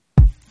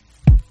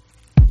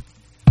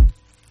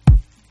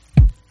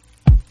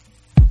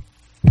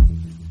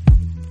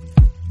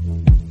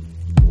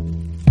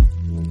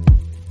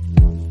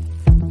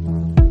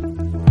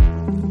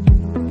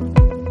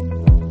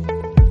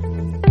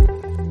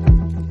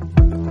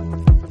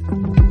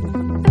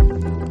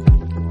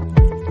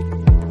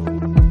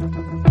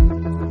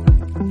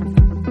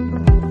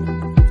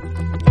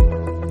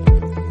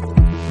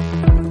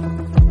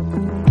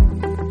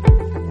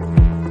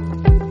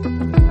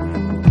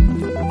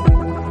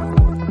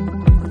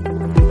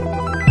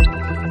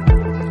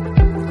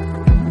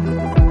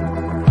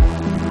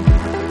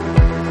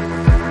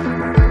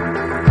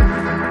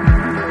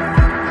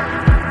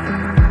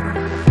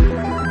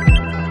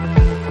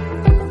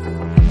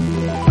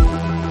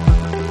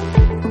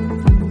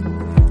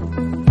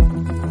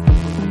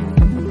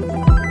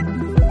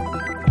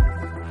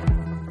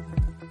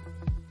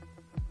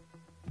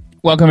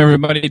Welcome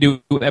everybody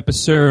to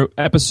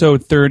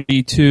episode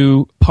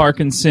 32,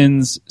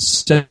 Parkinson's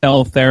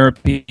Cell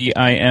Therapy.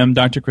 I am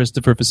Dr.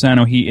 Christopher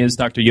Fasano. He is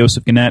Dr.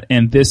 Joseph Gannett,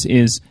 and this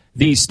is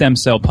the Stem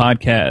Cell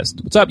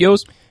Podcast. What's up,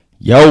 Yos?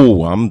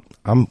 Yo, I'm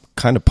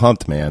kind of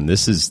pumped, man.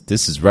 This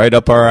is right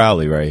up our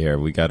alley right here.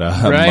 We got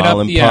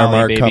Malin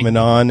Parmar coming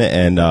on,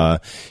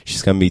 and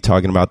she's going to be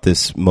talking about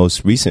this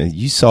most recent.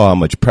 You saw how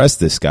much press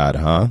this got,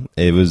 huh?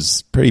 It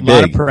was pretty big. A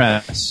lot of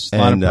press.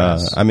 And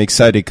I'm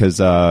excited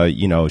because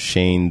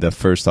Shane, the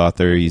first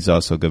author, he's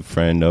also a good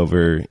friend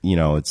over.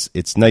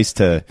 It's nice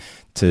to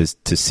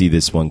see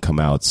this one come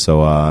out.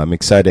 So I'm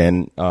excited.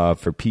 And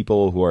for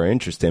people who are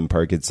interested in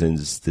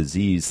Parkinson's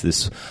disease,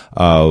 this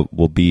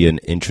will be an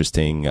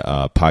interesting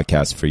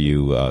podcast for you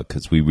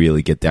because we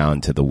really get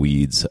down to the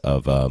weeds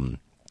of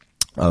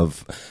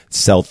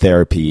cell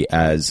therapy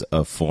as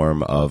a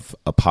form of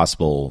a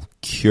possible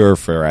cure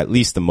for at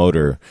least the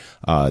motor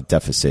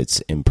deficits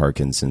in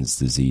Parkinson's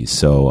disease.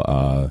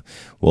 So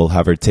we'll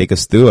have her take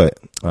us through it.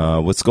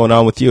 What's going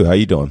on with you? How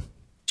you doing?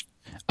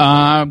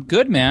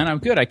 Good, man. I'm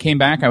good. I came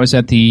back. I was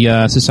at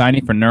the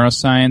Society for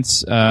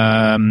Neuroscience,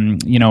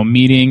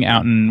 meeting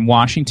out in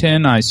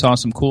Washington. I saw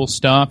some cool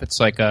stuff. It's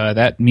like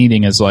that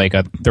meeting is like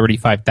a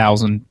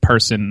 35,000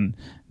 person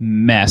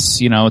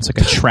mess. It's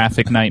like a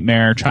traffic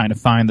nightmare trying to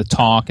find the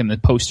talk and the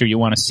poster you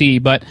want to see.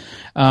 But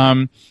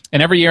and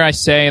every year I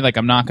say like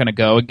I'm not going to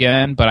go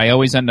again, but I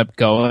always end up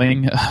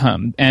going.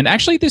 And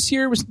actually, this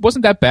year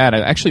wasn't that bad.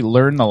 I actually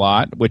learned a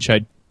lot, which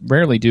I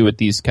rarely do at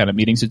these kind of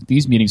meetings.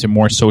 These meetings are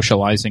more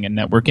socializing and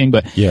networking,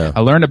 but yeah.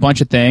 I learned a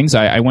bunch of things.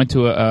 I went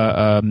to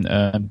a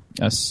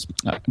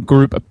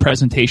group of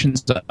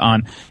presentations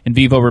on in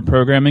vivo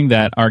reprogramming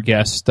that our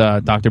guest,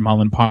 Dr.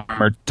 Malin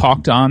Parmar,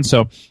 talked on.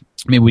 So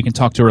maybe we can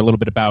talk to her a little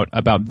bit about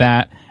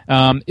that.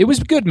 It was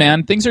good,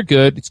 man. Things are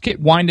good. It's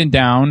winding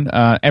down.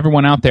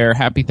 Everyone out there,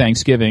 happy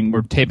Thanksgiving.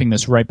 We're taping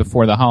this right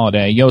before the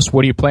holiday. Yost,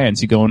 what are your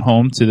plans? You going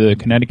home to the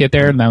Connecticut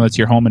there? Now that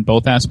you're home in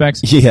both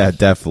aspects? Yeah,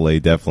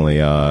 definitely.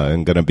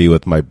 I'm going to be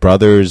with my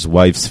brother's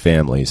wife's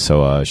family,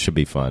 so it should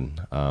be fun.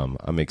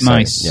 I'm excited.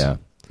 Nice. Yeah.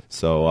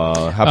 So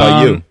how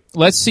about you?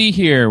 Let's see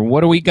here.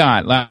 What do we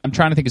got? I'm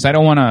trying to think because I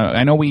don't want to.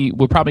 I know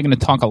we're probably going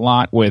to talk a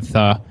lot with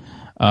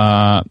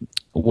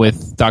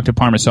Dr.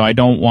 Parmar, so I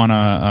don't want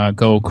to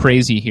go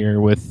crazy here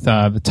with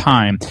the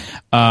time.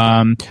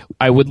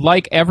 I would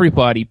like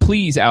everybody,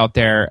 please, out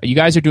there, you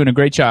guys are doing a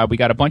great job. We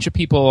got a bunch of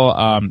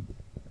people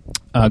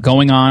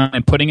going on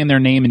and putting in their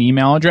name and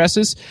email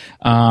addresses,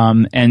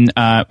 and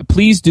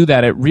please do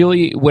that. It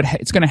really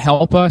it's going to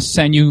help us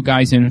send you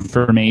guys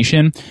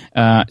information.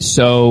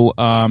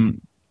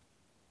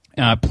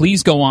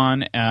 Please go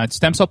on at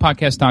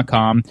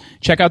stemcellpodcast.com,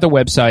 check out the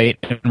website,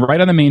 and right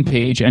on the main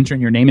page, enter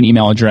in your name and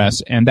email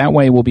address, and that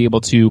way we'll be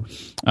able to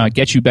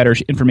get you better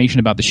information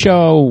about the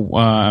show,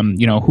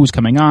 who's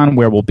coming on,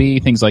 where we'll be,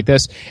 things like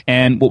this.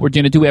 And what we're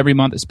going to do every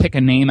month is pick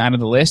a name out of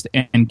the list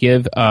and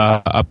give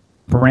a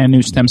brand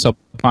new Stem Cell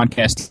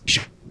Podcast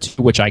t-shirt,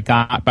 which I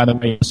got, by the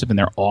way, Joseph, and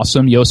they're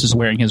awesome. Joseph is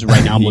wearing his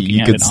right now. I'm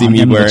looking at it on him. You can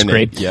see me wearing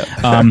it.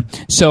 Yeah.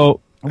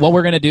 So what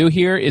we're going to do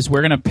here is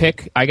we're going to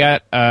pick. I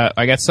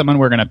got someone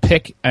we're going to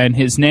pick, and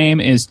his name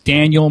is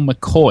Daniel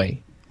McCoy.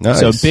 Nice.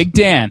 So Big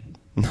Dan.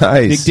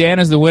 Nice. Big Dan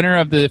is the winner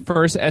of the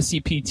first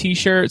SCP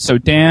T-shirt. So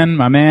Dan,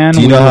 my man.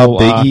 Do you know how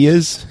big he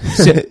is?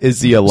 Is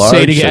he a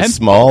large, a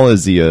small?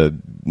 Is he a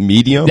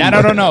medium? That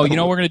I don't know. You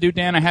know what we're going to do,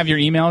 Dan? I have your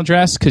email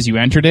address because you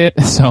entered it.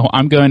 So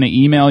I'm going to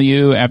email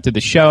you after the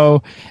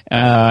show,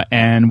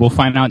 and we'll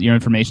find out your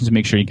information to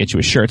make sure you get you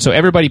a shirt. So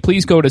everybody,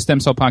 please go to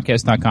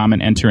stemcellpodcast.com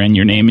and enter in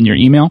your name and your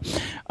email.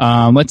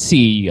 Let's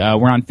see.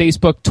 We're on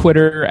Facebook,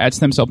 Twitter, at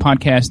Stem Cell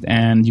Podcast,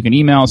 and you can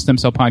email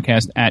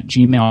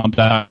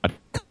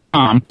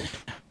stemcellpodcast@gmail.com.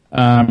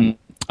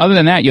 Other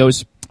than that,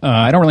 Yos,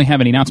 I don't really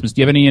have any announcements.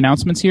 Do you have any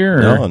announcements here?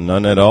 Or? No,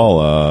 none at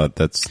all.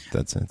 That's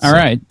it. All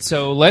right,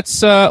 so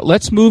let's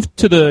move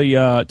to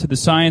the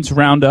science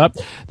roundup.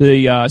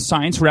 The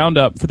science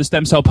roundup for the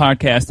Stem Cell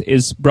Podcast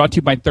is brought to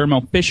you by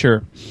Thermo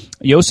Fisher.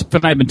 Joseph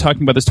and I have been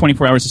talking about this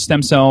 24 hours of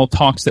stem cell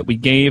talks that we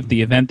gave,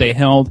 the event they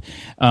held,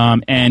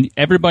 and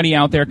everybody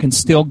out there can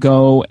still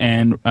go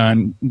and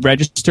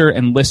register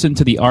and listen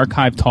to the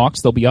archive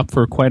talks. They'll be up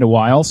for quite a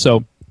while,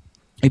 so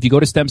if you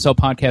go to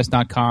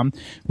stemcellpodcast.com,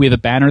 we have a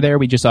banner there.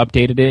 We just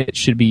updated it. It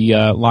should be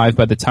live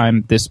by the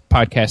time this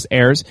podcast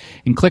airs.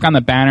 And click on the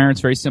banner.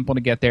 It's very simple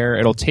to get there.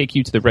 It'll take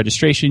you to the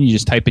registration. You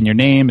just type in your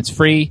name. It's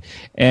free.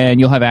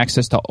 And you'll have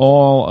access to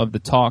all of the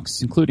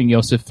talks, including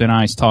Joseph and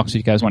I's talks, if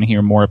you guys want to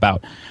hear more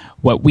about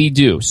what we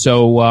do.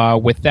 So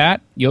with that,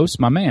 Yost,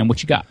 my man,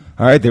 what you got?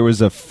 All right, there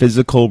was a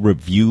physical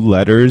review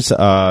letters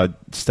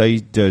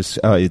study.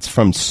 It's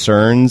from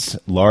CERN's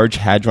Large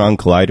Hadron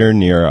Collider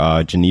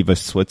near Geneva,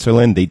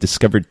 Switzerland. They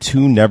discovered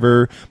two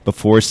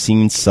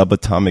never-before-seen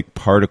subatomic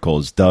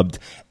particles dubbed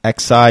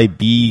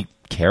XIB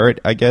caret,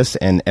 I guess,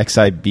 and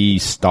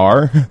XIB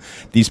star.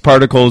 These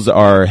particles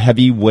are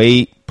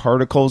heavyweight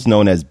particles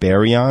known as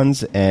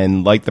baryons,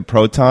 and like the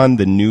proton,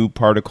 the new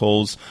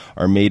particles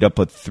are made up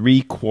of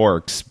 3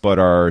 quarks, but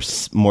are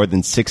more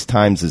than 6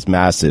 times as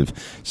massive.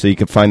 So you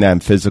can find that in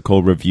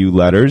Physical Review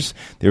letters.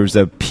 There was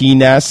a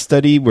PNAS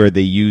study where they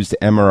used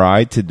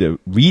MRI to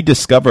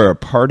rediscover a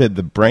part of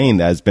the brain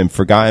that has been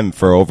forgotten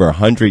for over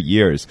 100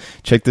 years.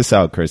 Check this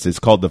out, Chris. It's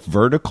called the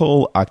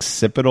vertical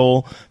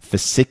occipital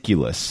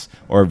fasciculus,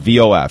 or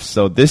VOF.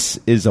 So this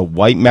is a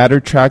white matter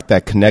tract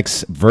that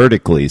connects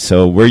vertically.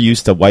 So we're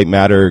used to white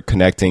matter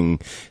connecting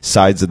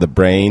sides of the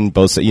brain,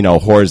 both,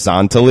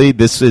 horizontally.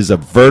 This is a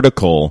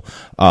vertical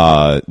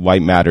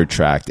white matter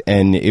tract,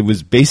 and it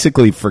was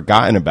basically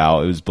forgotten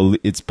about.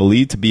 It's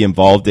believed to be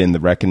involved in the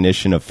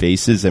recognition of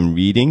faces and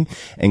reading.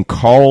 And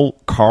Carl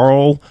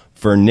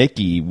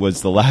Wernicke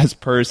was the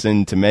last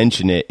person to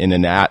mention it in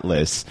an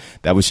atlas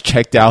that was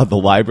checked out of the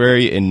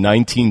library in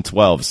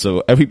 1912.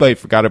 So everybody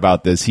forgot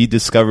about this. He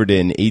discovered it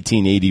in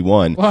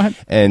 1881. What?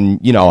 And,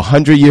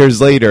 100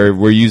 years later,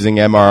 we're using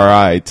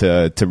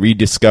MRI to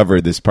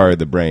rediscover this part of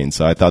the brain.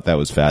 So I thought that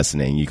was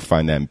fascinating. You can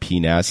find that in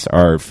PNAS,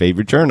 our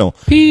favorite journal.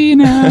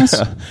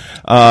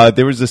 PNAS.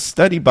 There was a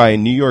study by a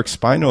New York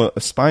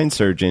spine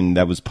surgeon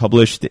that was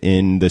published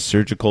in the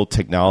Surgical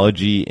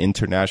Technology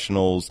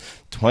International's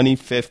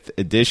 25th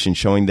edition,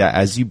 showing that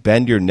as you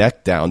bend your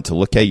neck down to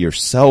look at your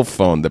cell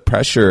phone, the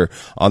pressure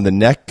on the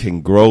neck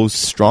can grow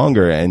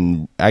stronger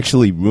and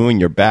actually ruin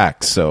your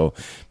back. So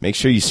make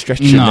sure you stretch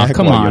your neck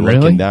while you're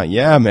looking down.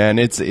 Yeah, man,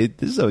 this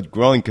is a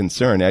growing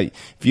concern. If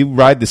you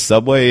ride the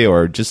subway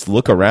or just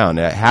look around,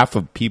 half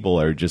of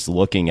people are just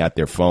looking at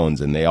their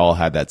phones, and they all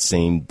have that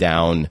same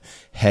down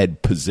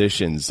head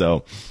position.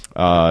 So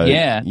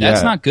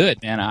that's not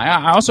good, man.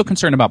 I also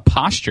concerned about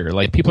posture.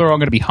 Like, people are all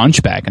going to be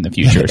hunchback in the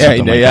future. Or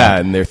something like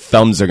that. And their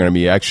thumbs are going to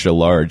be extra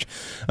large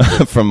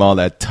from all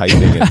that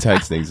typing and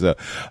texting. So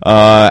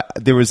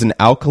there was an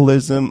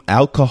alcoholism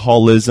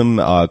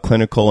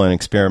clinical and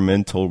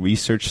experimental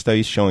research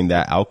study showing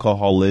that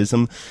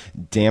alcoholism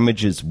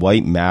damages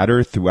white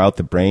matter throughout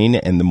the brain,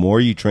 and the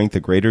more you drink, the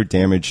greater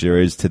damage there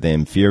is to the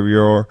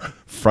inferior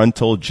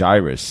frontal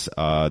gyrus.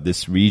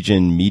 This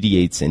region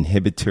mediates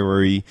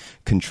inhibitory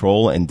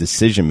control and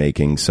decision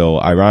making. So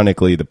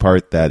ironically, the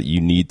part that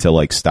you need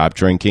to stop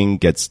drinking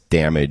gets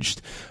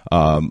damaged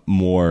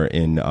more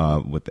in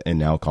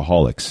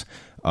alcoholics.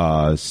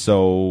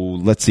 So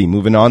let's see,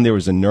 moving on, there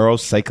was a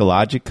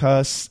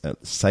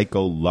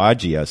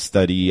neuropsychologia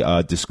study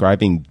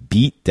describing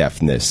beat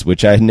deafness,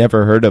 which I had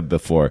never heard of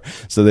before.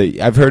 So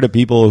I've heard of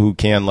people who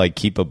can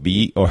keep a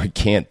beat or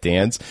can't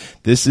dance.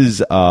 This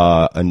is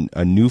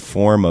a new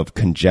form of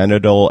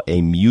congenital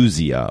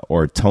amusia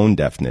or tone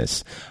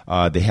deafness.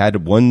 They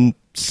had one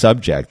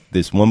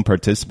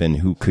participant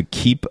who could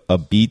keep a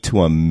beat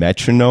to a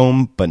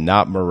metronome but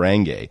not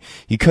merengue.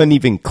 He couldn't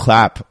even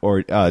clap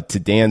or to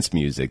dance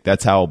music.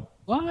 That's how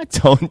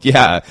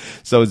yeah.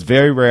 So it's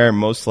very rare,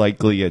 most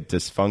likely a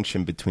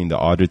dysfunction between the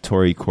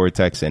auditory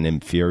cortex and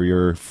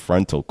inferior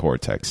frontal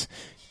cortex.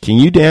 Can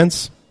you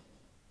dance?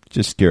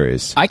 Just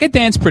curious. I could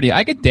dance pretty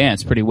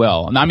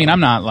well. I mean, I'm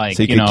not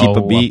keep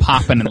a beat.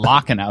 Popping and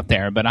locking out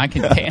there, but I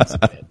can dance a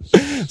bit.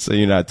 So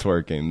you're not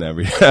twerking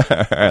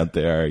out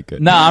there. All right,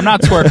 good. No, I'm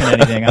not twerking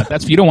anything.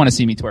 You don't want to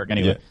see me twerk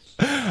anyway. Yeah.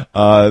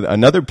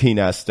 Another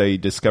PNAS study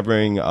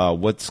discovering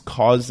what's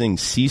causing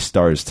sea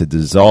stars to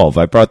dissolve.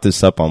 I brought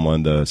this up on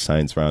one of the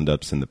science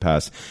roundups in the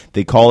past.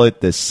 They call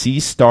it the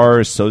sea star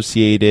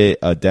associated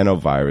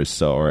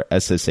adenovirus, or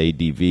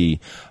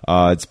SSADV.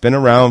 It's been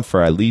around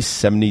for at least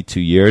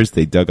 72 years.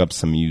 They dug up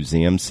some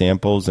museum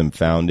samples and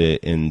found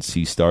it in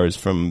sea stars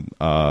from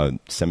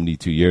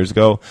 72 years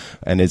ago,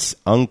 and it's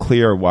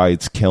unclear why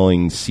it's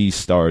killing sea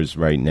stars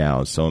right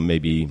now. So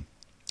maybe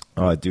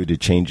due to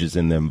changes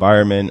in the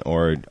environment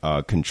or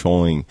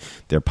controlling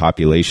their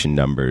population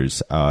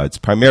numbers. It's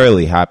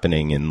primarily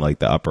happening in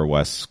the upper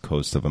west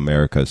coast of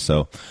America,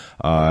 so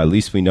at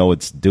least we know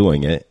it's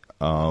doing it.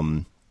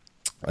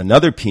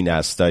 Another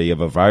PNAS study of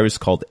a virus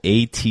called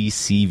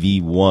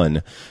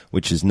ATCV1,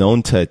 which is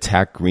known to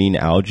attack green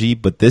algae,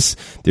 but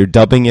they're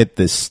dubbing it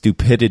the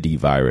stupidity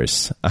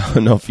virus. I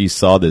don't know if you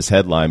saw this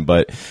headline,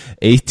 but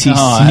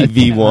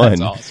ATCV1,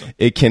 awesome.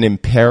 It can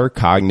impair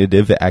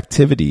cognitive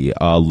activity,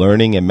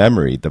 learning, and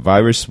memory. The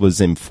virus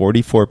was in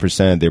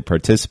 44% of their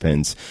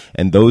participants,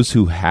 and those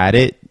who had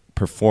it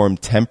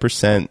performed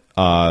 10%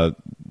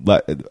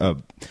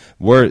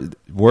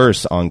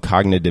 worse on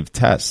cognitive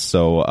tests.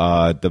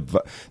 So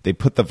they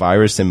put the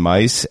virus in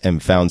mice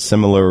and found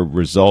similar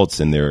results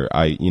in their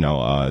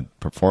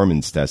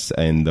performance tests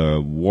and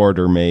the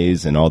Warder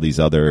maze and all these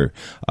other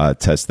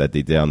tests that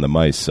they did on the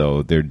mice.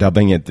 So they're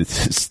dubbing it the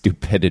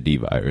stupidity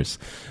virus.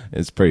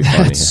 It's pretty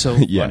funny. That's so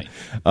funny. Yeah.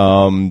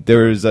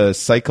 There's a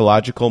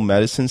psychological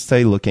medicine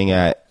study looking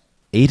at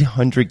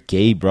 800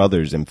 gay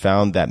brothers and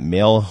found that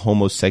male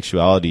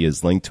homosexuality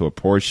is linked to a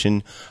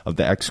portion of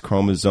the X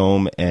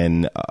chromosome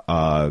and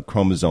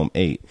chromosome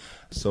 8.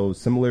 So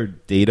similar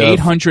data.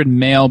 800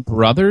 male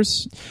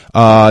brothers?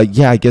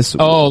 Yeah, I guess.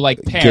 Oh,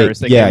 like pairs.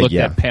 They looked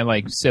at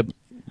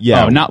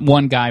Yeah. Oh, not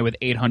one guy with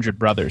 800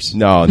 brothers.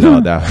 No,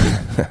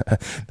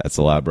 that's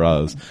a lot of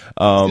brothers.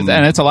 And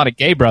that's a lot of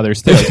gay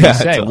brothers too. I was gonna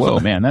say, whoa,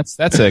 man, that's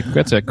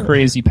a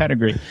crazy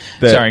pedigree.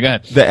 Sorry, go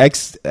ahead. The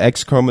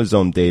X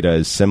chromosome data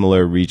is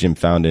similar region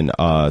found in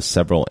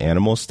several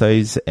animal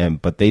studies,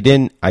 but they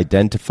didn't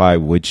identify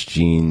which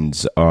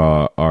genes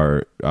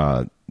are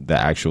the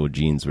actual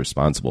genes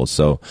responsible.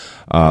 So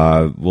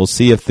we'll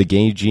see if the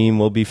gay gene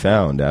will be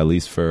found, at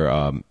least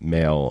for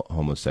male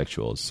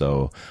homosexuals.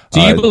 So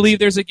do you believe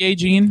there's a gay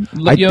gene,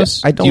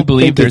 Lipios? I don't do you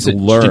believe think there's it's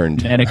a learned.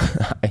 Genetic...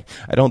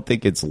 I don't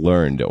think it's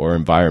learned or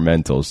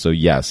environmental. So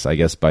yes, I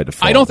guess by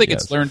default. I don't think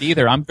it's learned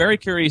either. I'm very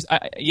curious.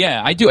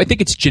 I do. I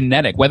think it's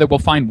genetic. Whether we'll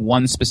find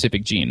one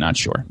specific gene, not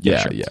sure.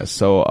 Yeah, sure. yeah.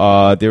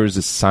 So there was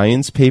a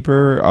science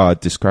paper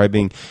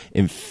describing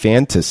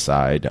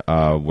infanticide,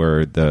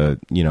 where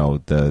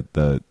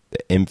the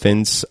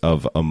infants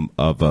of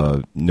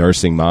a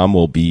nursing mom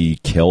will be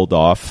killed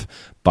off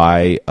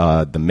by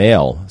the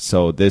male.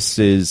 So this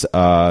is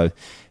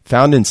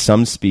found in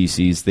some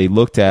species. They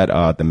looked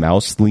at the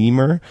mouse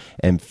lemur,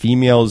 and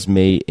females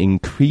may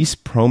increase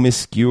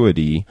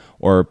promiscuity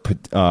or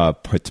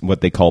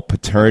what they call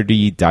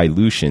paternity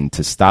dilution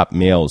to stop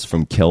males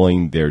from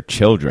killing their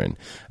children,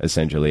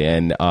 essentially.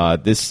 And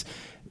this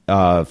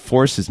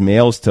forces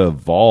males to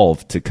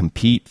evolve to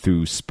compete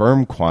through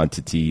sperm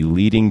quantity,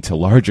 leading to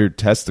larger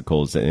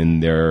testicles in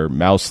their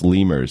mouse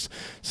lemurs.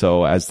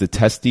 So as the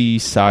testy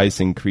size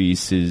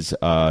increases,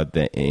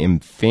 the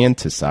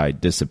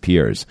infanticide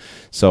disappears.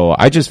 So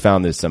I just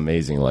found this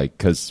amazing, like,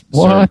 because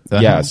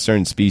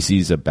certain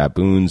species of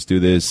baboons do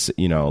this.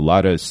 A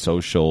lot of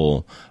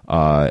social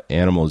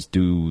animals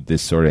do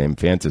this sort of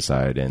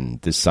infanticide, and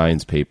this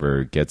science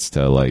paper gets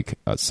to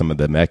some of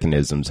the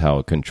mechanisms, how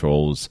it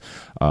controls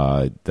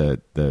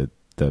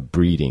the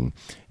breeding,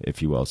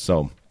 if you will.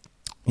 So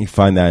you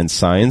find that in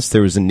Science.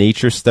 There was a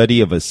Nature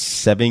study of a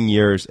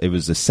 7-year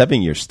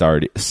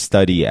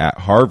study at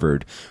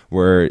Harvard,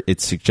 where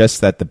it suggests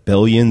that the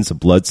billions of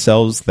blood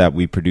cells that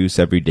we produce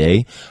every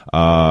day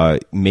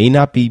may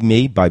not be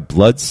made by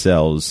blood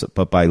cells,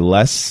 but by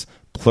less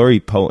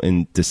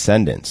pluripotent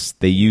descendants.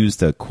 They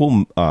used a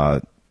cool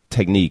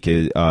technique.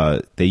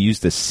 They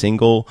used a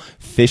single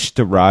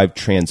fish-derived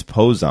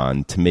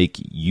transposon to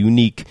make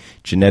unique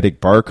genetic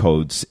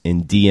barcodes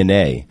in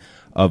DNA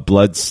of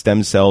blood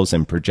stem cells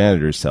and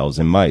progenitor cells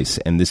in mice.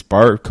 And this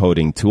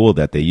barcoding tool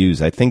that they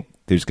use, I think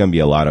there's going to be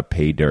a lot of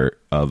pay dirt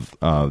of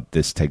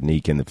this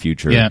technique in the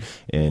future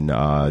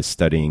in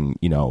studying,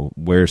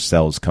 where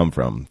cells come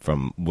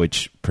from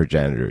which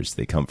progenitors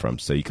they come from.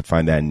 So you can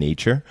find that in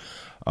Nature.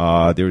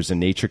 There was a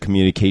Nature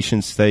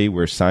Communications study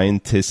where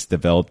scientists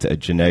developed a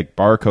genetic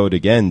barcode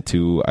again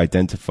to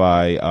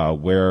identify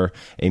where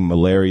a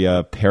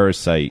malaria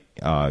parasite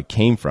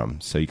came from.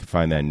 So you can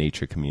find that in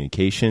Nature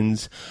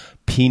Communications.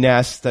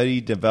 PNAS study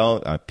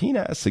developed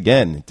PNAS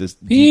again,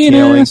 just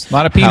detailing a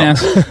lot of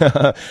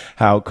PNAS.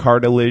 How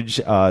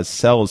cartilage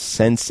cells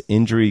sense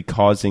injury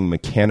causing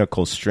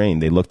mechanical strain.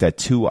 They looked at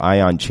 2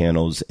 ion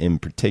channels in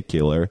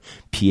particular,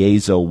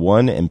 piezo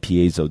 1 and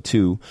piezo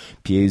 2.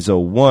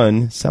 Piezo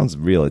 1 sounds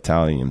real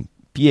Italian.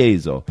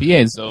 Piezo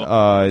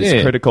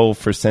is critical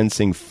for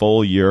sensing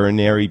full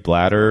urinary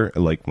bladder,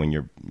 like when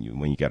you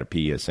got to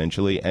pee,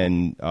 essentially,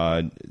 and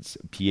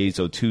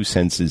piezo 2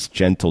 senses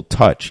gentle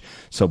touch.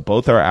 So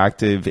both are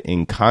active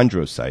in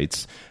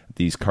chondrocytes,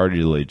 these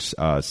cartilage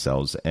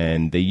cells,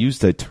 and they use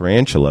the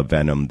tarantula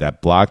venom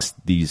that blocks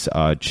these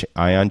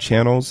ion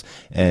channels,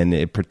 and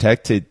it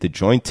protected the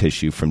joint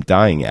tissue from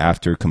dying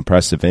after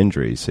compressive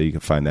injury. So you can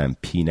find that in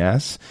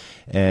PNAS.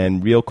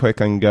 And real quick,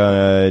 I'm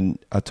going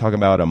to talk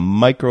about a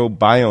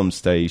microbiome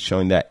study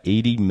showing that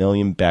 80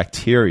 million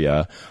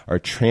bacteria are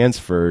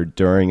transferred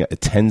during a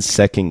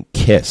 10-second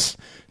kiss.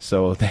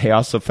 So they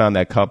also found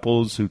that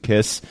couples who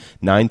kiss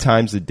 9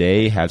 times a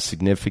day have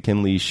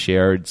significantly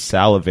shared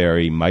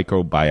salivary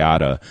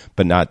microbiota,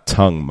 but not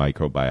tongue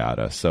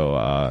microbiota. So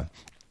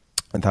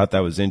I thought that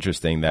was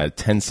interesting that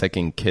a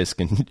 10-second kiss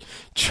can,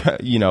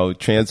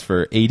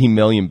 transfer 80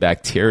 million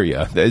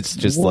bacteria. It's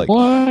just what?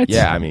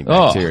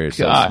 Bacteria is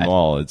so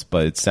small.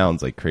 But it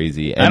sounds like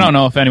crazy. And I don't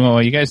know if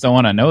you guys don't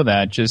want to know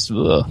that. Just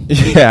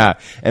yeah.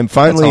 And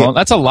finally,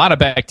 that's a lot of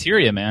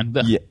bacteria, man.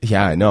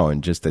 Yeah, I know.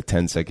 And just a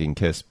 10-second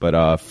kiss.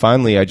 But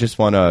finally, I just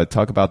want to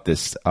talk about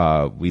this.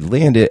 We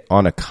landed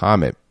on a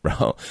comet.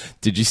 Bro,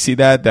 did you see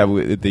that?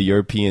 The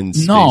European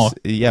space? No.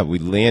 Yeah, we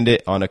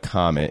landed on a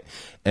comet,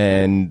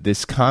 and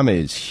this comet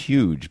is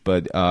huge,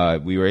 but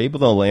we were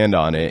able to land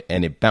on it,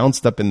 and it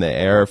bounced up in the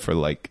air for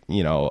I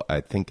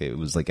think it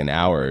was like an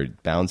hour.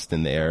 It bounced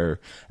in the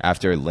air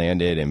after it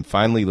landed, and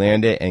finally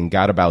landed and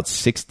got about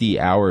 60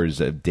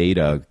 hours of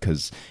data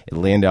because it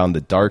landed on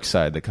the dark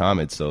side of the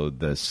comet, so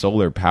the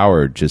solar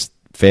power just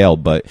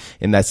failed. But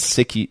in that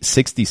 60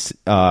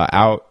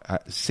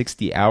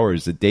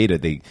 hours of data,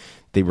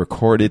 they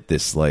recorded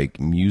this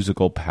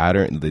musical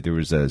pattern. There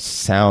was a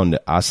sound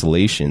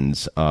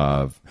oscillations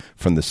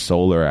from the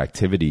solar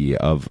activity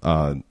of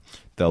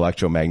the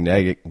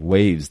electromagnetic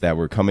waves that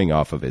were coming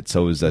off of it.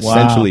 So it was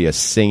essentially a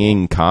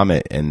singing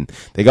comet, and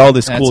they got all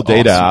this cool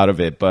data out of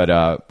it. But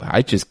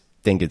I just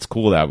think it's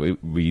cool that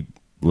we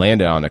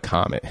landed on a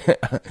comet.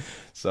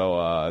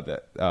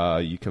 So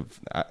you could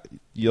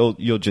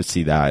you'll just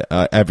see that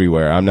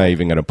everywhere. I'm not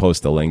even going to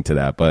post a link to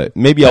that, but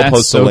maybe I'll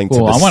post a link to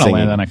the singing. I want to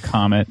land on a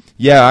comet.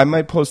 Yeah, I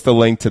might post a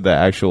link to the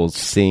actual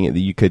singing.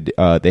 You could.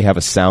 They have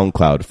a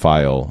SoundCloud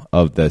file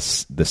of the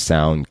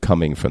sound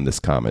coming from this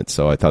comet.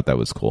 So I thought that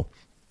was cool.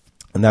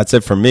 And that's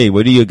it for me.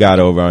 What do you got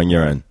over on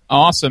your end?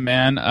 Awesome,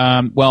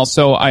 man. Well,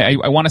 so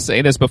I want to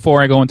say this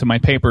before I go into my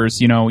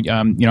papers. I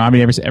mean,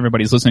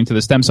 everybody's listening to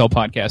the Stem Cell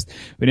Podcast.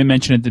 We didn't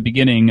mention it at the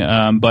beginning,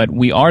 but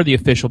we are the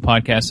official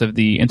podcast of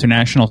the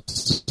International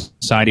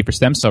Society for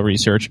Stem Cell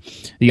Research,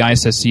 the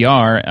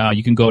ISSCR.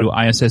 You can go to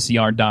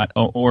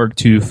isscr.org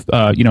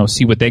to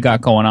see what they got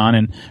going on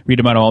and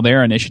read about all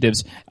their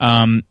initiatives.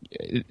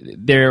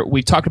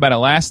 We talked about it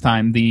last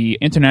time. The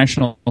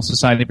International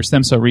Society for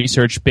Stem Cell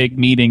Research big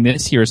meeting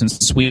this year is in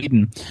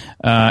Sweden,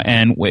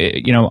 and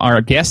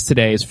our guest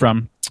today is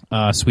from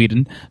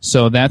Sweden,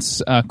 so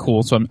that's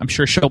cool. So I'm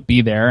sure she'll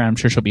be there. I'm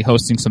sure she'll be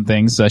hosting some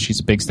things.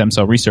 She's a big stem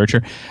cell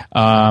researcher.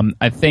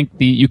 I think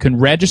you can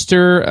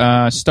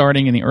register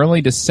starting in the early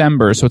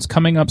December, so it's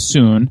coming up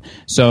soon.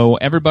 So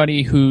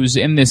everybody who's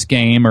in this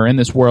game or in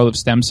this world of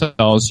stem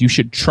cells, you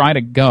should try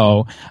to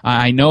go.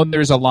 I know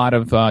there's a lot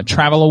of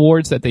travel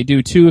awards that they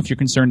do too. If you're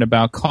concerned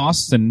about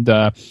costs, and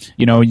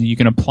you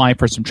can apply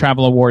for some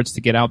travel awards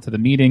to get out to the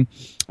meeting.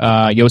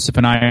 Joseph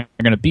and I are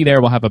going to be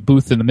there. We'll have a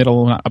booth in the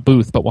middle, not a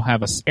booth, but we'll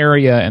have an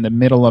area in the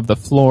middle of the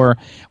floor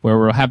where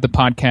we'll have the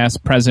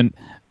podcast present.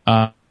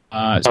 So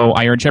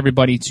I urge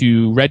everybody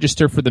to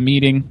register for the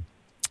meeting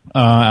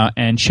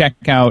and check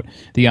out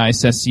the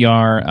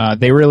ISSCR.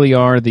 They really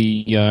are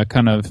the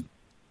kind of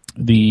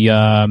I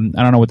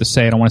don't know what to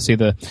say. I don't want to say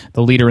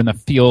the leader in the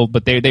field,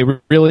 but they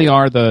really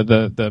are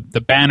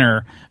the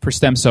banner for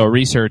stem cell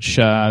research.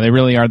 They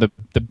really are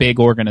the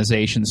big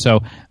organization. So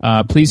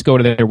please go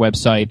to their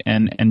website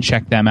and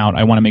check them out.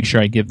 I want to make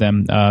sure I give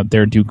them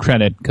their due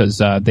credit,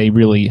 because they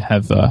really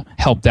have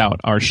helped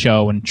out our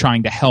show and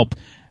trying to help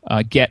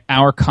get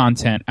our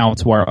content out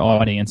to our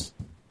audience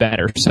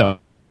better. So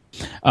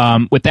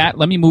with that,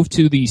 let me move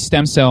to the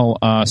stem cell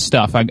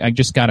stuff. I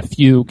just got a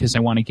few because I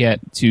want to get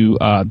to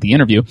the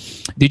interview.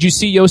 Did you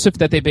see, Joseph,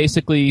 that they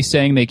basically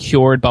saying they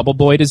cured bubble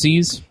boy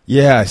disease?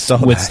 Yeah, I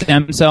saw with that.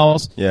 Stem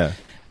cells. Yeah.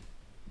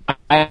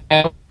 I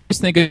always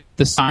think of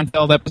the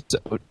Seinfeld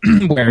episode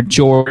where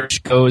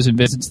George goes and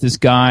visits this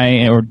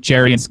guy, or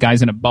Jerry, and this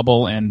guy's in a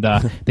bubble, and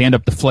they end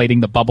up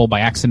deflating the bubble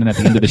by accident at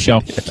the end of the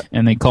show,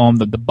 and they call him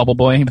the bubble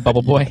boy.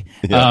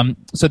 Yeah.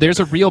 So there's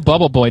a real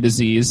bubble boy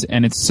disease,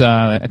 and it's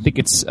I think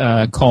it's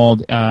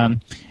called ADA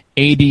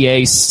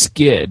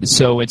SCID.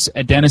 So it's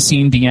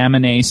adenosine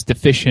deaminase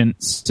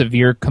deficient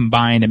severe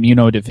combined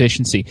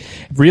immunodeficiency.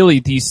 Really,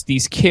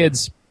 these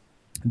kids,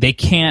 they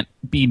can't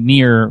be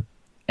near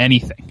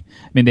anything.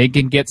 I mean, they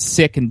can get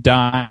sick and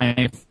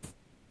die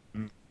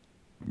from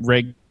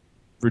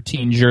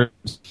routine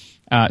germs.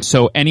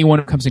 So anyone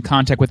who comes in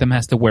contact with them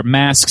has to wear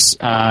masks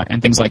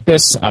and things like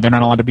this. They're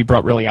not allowed to be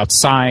brought really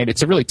outside.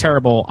 It's a really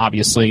terrible,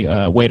 obviously,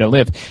 way to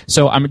live.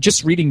 So I'm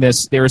just reading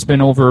this. There's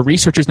been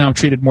researchers now have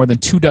treated more than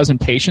 24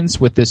 patients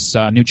with this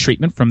new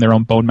treatment from their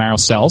own bone marrow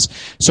cells.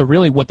 So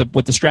really what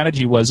the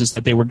strategy was is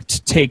that they were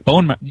to take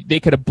they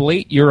could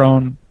ablate your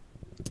own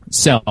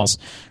cells,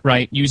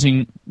 right,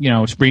 using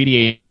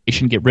radiation,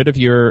 get rid of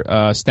your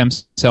stem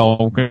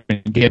cell,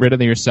 get rid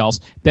of your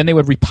cells. Then they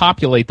would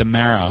repopulate the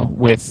marrow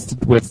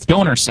with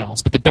donor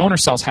cells, but the donor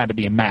cells had to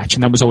be a match,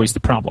 and that was always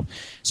the problem.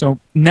 So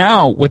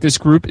now what this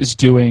group is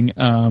doing,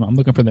 I'm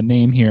looking for the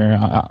name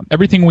here.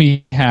 Everything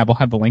we have, I'll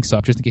have the links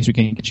up just in case we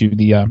can get you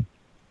the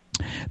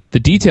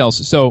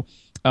details. So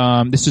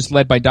this is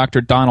led by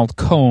Dr. Donald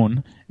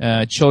Cohn,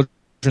 Children's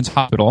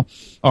Hospital,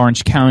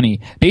 Orange County.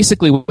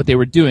 Basically what they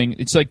were doing,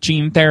 it's like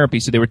gene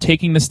therapy. So they were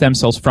taking the stem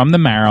cells from the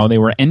marrow, they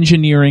were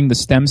engineering the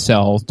stem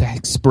cells to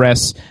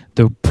express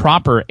the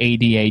proper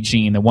ADA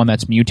gene, the one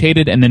that's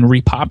mutated, and then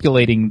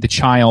repopulating the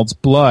child's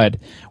blood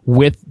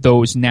with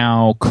those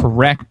now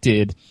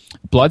corrected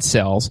blood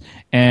cells.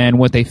 And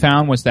what they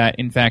found was that,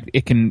 in fact,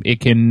 it can do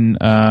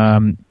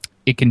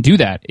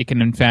that. It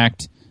can, in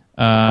fact,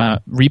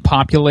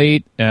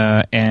 repopulate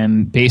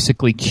and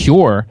basically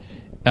cure,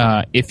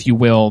 if you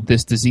will,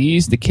 this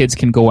disease. The kids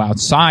can go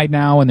outside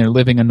now, and they're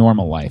living a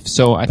normal life.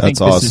 So I think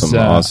this is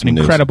an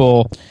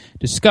incredible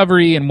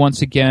discovery. And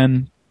once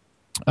again,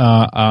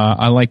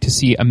 I like to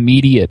see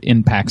immediate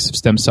impacts of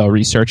stem cell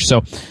research.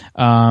 So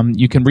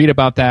you can read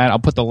about that. I'll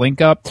put the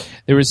link up.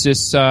 There was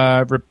this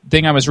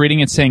thing I was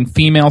reading. It's saying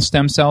female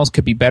stem cells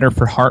could be better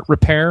for heart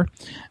repair.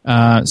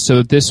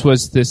 So this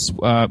was this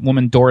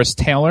woman, Doris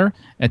Taylor,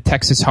 at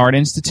Texas Heart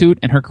Institute,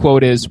 and her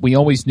quote is, "We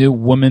always knew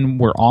women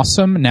were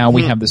awesome. Now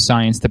we have the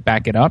science to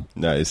back it up."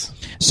 Nice.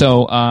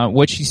 So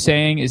what she's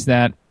saying is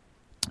that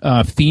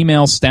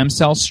female stem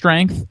cell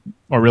strength,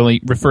 or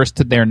really refers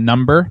to their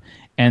number,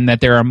 and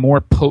that they are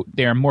more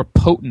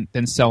potent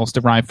than cells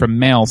derived from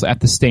males at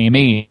the same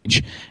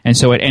age. And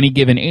so at any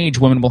given age,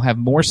 women will have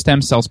more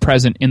stem cells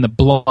present in the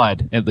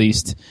blood, at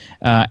least,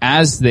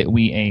 as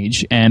we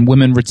age, and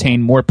women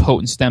retain more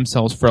potent stem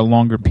cells for a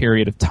longer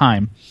period of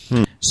time.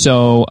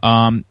 So,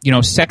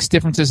 sex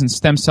differences in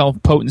stem cell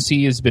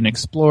potency has been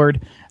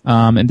explored,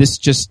 and this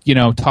just,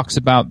 talks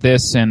about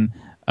this and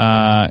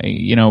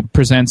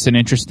presents an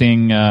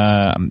interesting,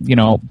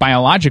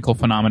 biological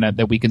phenomena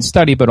that we can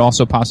study, but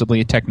also possibly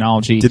a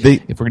technology. Did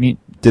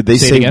they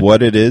say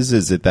what it is?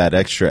 Is it that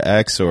extra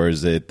X, or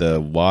is it the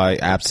Y,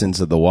 absence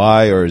of the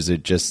Y, or is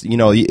it just,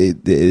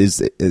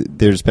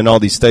 there's been all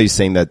these studies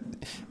saying that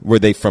were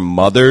they from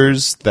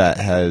mothers that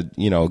had,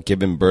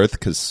 given birth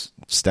because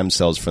stem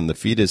cells from the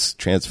fetus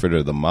transfer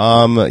to the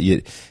mom?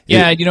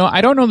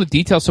 I don't know the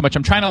details so much.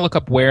 I'm trying to look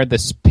up where the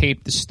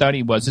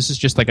study was. This is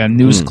just like a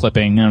news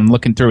clipping, and I'm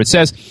looking through. It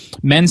says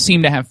men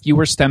seem to have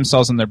fewer stem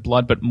cells in their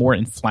blood, but more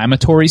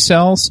inflammatory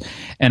cells.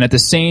 And at the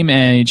same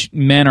age,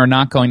 men are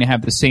not going to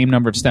have the same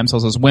number of stem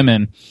cells as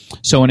women.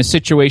 So in a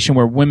situation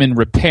where women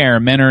repair,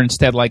 men are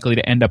instead likely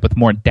to end up with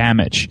more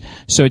damage.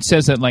 So it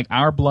says that like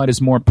our blood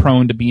is more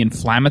prone to be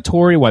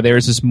inflammatory, while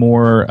theirs is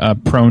more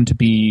prone to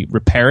be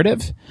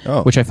reparative,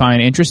 which I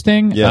find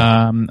interesting.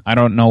 Yeah. I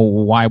don't know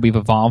why we've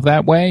evolved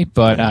that way,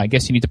 but I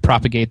guess you need to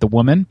propagate the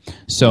woman,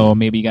 so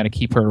maybe you got to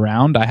keep her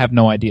around. I have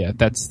no idea.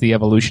 That's the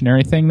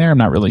evolutionary thing there. I'm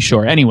not really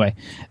sure. Anyway,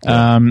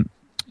 they're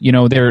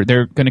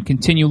going to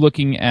continue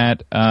looking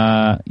at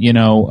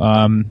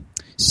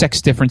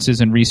sex differences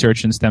in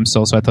research in stem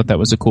cells. So I thought that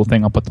was a cool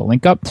thing. I'll put the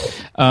link up.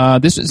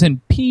 This is in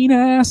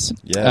PNAS.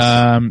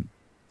 Yes.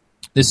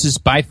 This is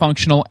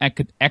bifunctional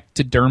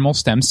ectodermal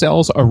stem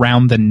cells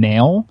around the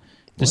nail.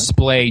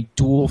 Display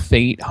dual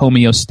fate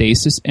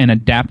homeostasis and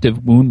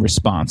adaptive wound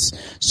response.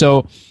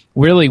 So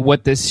really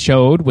what this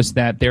showed was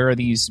that there are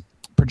these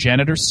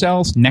progenitor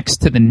cells next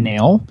to the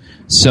nail.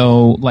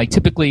 So like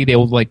typically they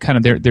will like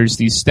kind of there's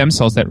these stem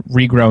cells that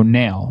regrow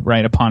nail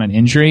right upon an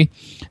injury.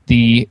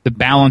 The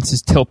balance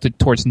is tilted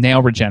towards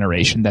nail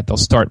regeneration, that they'll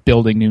start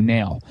building new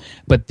nail.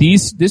 But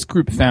this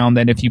group found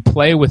that if you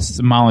play with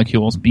some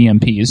molecules,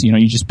 BMPs,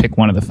 you just pick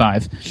one of the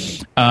 5,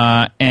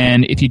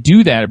 and if you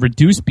do that,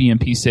 reduce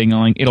BMP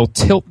signaling, it'll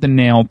tilt the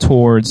nail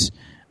towards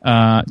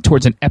an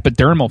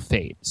epidermal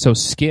fate, so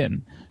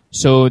skin.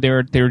 So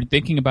they're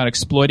thinking about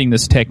exploiting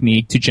this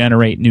technique to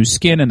generate new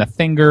skin in the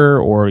finger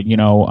or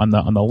on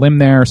the limb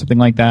there or something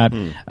like that,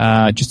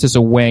 just as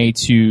a way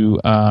to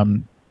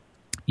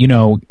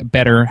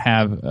better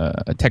have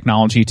a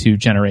technology to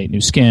generate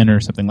new skin or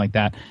something like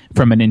that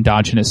from an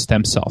endogenous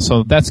stem cell.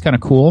 So that's kind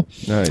of cool.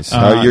 Nice.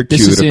 How are your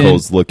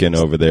cuticles looking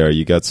over there?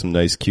 You got some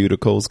nice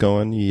cuticles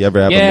going? You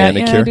ever have a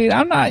manicure? Yeah, dude,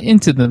 I'm not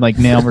into the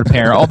nail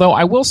repair. Although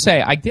I will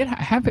say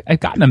I've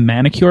gotten a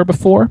manicure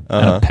before,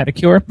 and a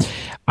pedicure.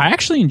 I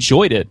actually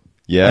enjoyed it.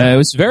 Yeah. It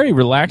was very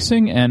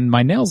relaxing, and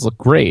my nails look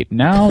great.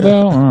 Now,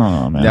 though,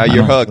 oh, man. Now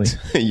you're hooked.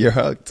 You're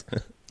hooked.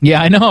 Yeah,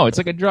 I know. It's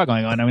like a drug.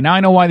 Now I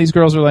know why these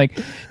girls are like,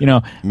 I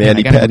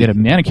gotta go get a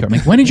manicure. I'm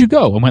like, when did you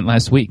go? I went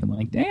last week. I'm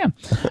like, damn.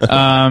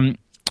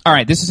 All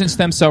right, this is in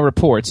Stem Cell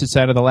Reports. It's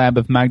out of the lab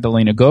of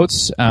Magdalena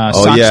Goetz. I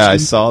saw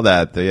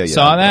that. Yeah,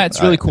 saw that?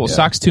 It's really cool.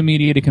 SOX2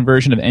 mediated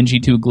conversion of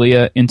NG2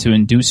 glia into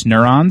induced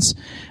neurons.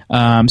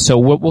 So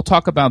we'll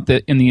talk about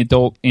in the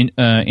adult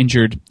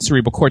injured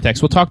cerebral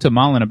cortex. We'll talk to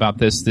Malin about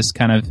this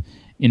kind of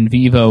in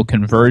vivo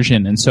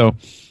conversion. And so,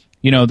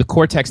 the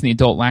cortex in the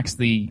adult lacks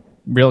the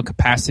real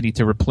capacity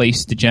to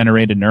replace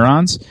degenerated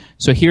neurons.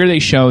 So here they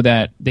show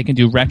that they can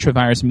do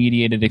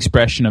retrovirus-mediated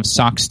expression of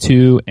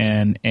SOX2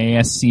 and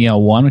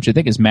ASCL1, which I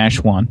think is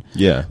MASH1.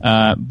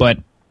 Yeah. But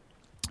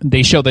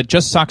they show that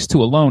just SOX2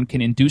 alone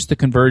can induce the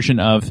conversion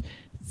of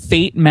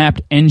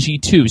fate-mapped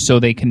NG2, so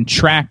they can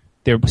track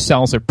their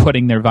cells are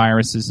putting their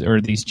viruses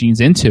or these genes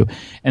into.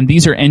 And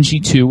these are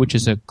NG2, which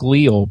is a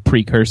glial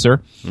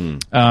precursor,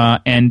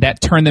 and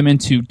that turned them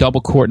into double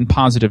cortin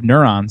positive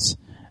neurons.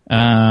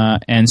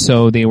 And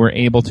so they were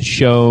able to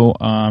show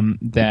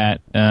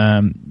that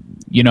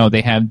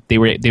they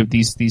were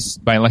these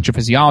by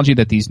electrophysiology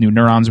that these new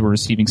neurons were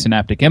receiving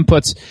synaptic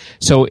inputs.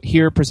 So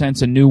here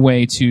presents a new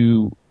way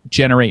to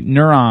generate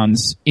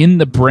neurons in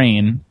the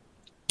brain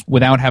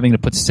without having to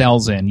put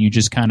cells in. You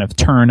just kind of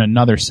turn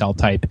another cell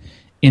type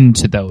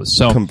into those.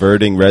 So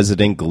converting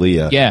resident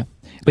glia. Yeah.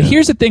 But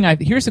here's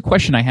the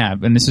question I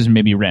have, and this is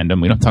maybe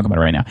random. We don't talk about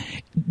it right now.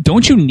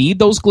 Don't you need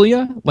those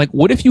glia? Like,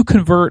 what if you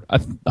convert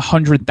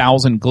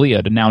 100,000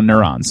 glia to now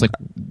neurons? Like,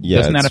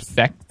 doesn't that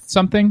affect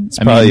something? It's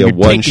probably a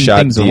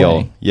one-shot deal.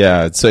 Away.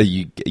 Yeah, so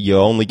you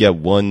only get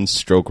one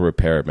stroke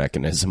repair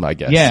mechanism, I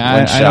guess.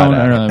 Yeah, I don't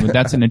know.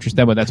 That's an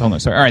interesting. That's a whole nother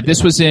story. All right,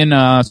 this was in.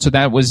 So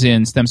that was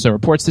in Stem Cell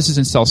Reports. This is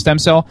in Cell Stem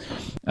Cell.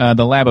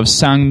 The lab of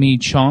Sang-Mi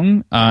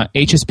Chung,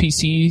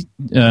 HSPC,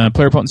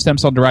 pluripotent stem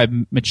cell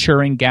derived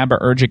maturing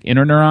GABAergic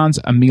interneurons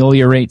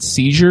ameliorate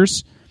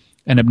seizures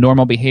and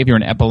abnormal behavior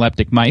in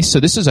epileptic mice. So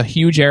this is a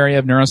huge area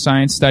of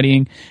neuroscience,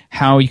 studying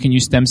how you can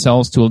use stem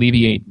cells to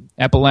alleviate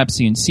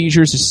epilepsy and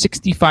seizures. There's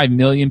 65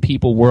 million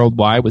people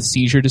worldwide with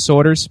seizure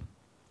disorders.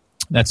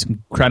 That's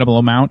an incredible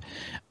amount.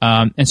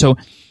 And so,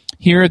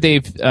 here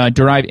they've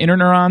derived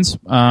interneurons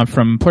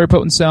from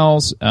pluripotent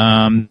cells,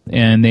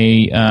 and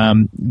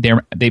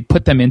they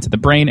put them into the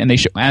brain, and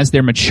as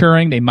they're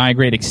maturing, they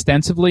migrate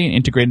extensively and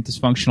integrate into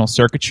dysfunctional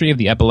circuitry of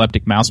the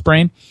epileptic mouse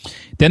brain.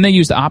 Then they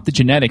used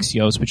optogenetics,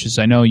 Yost, which is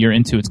I know you're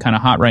into. It's kind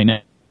of hot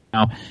right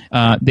now.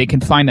 They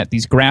can find that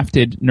these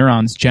grafted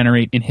neurons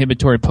generate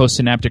inhibitory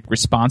postsynaptic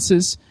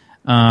responses.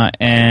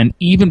 And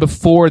even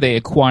before they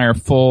acquire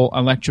full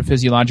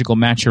electrophysiological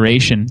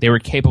maturation, they were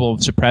capable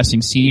of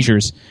suppressing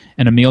seizures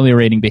and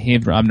ameliorating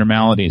behavioral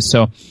abnormalities.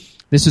 So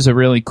this is a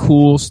really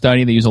cool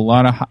study. They use a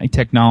lot of high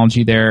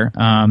technology there,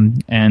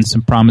 and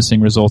some promising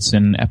results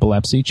in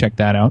epilepsy. Check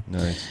that out.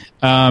 Nice.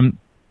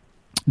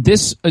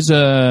 This is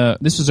a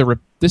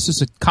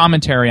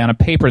commentary on a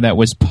paper that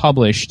was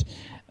published.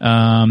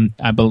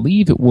 I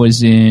believe it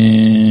was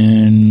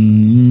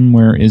in,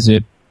 where is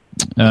it?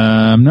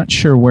 I'm not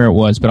sure where it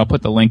was, but I'll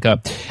put the link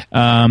up.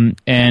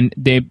 And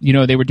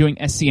they were doing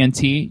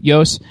SCNT,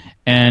 Yost,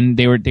 and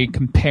they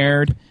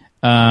compared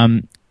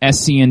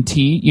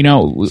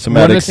SCNT,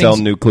 somatic cell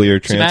nuclear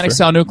transfer. Somatic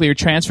cell nuclear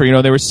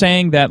transfer. They were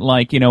saying that,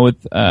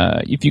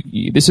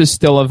 this is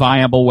still a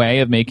viable way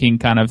of making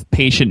kind of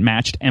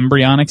patient-matched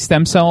embryonic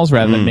stem cells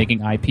rather than making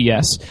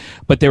iPS.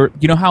 But there,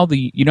 how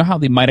the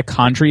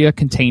mitochondria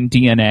contain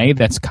DNA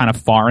that's kind of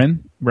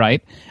foreign,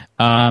 right?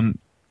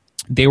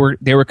 They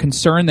were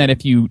concerned that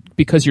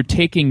because you're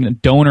taking a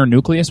donor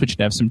nucleus, which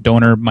would have some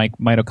donor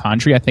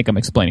mitochondria, I think I'm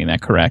explaining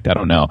that correct, I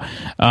don't know,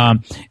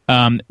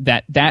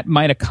 that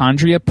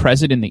mitochondria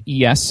present in the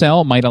ES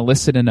cell might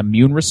elicit an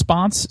immune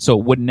response, so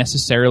it wouldn't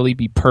necessarily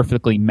be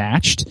perfectly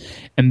matched.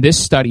 And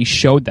this study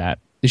showed that.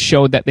 It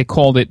showed that they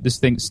called it this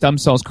thing, stem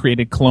cells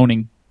created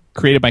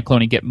by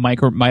cloning get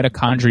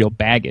mitochondrial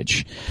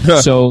baggage.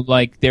 So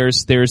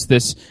there's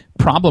this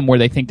problem where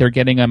they think they're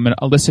getting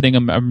eliciting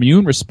an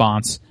immune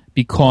response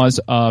because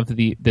of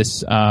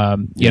this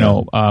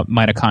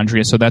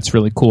mitochondria. So that's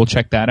really cool.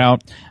 Check that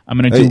out. I'm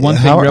going to do one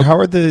thing.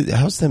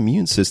 How's the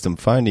immune system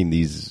finding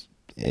these,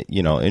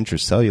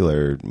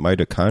 intracellular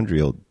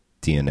mitochondrial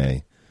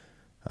DNA?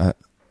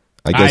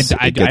 I guess it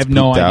gets I have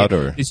no out, idea.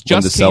 or It's just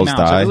when the came cells out,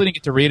 die? so I really didn't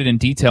get to read it in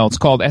detail. It's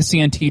called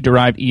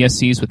SCNT-derived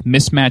ESCs with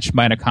mismatched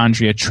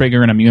mitochondria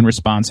trigger an immune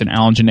response in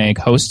allogeneic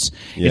hosts.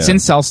 Yeah. It's in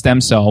cell stem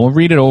cell. We'll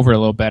read it over a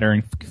little better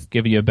and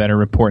give you a better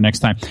report next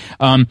time.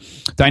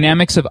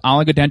 Dynamics of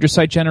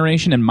oligodendrocyte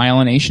generation and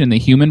myelination in the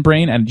human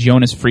brain at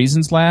Jonas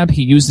Friesen's lab.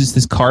 He uses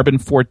this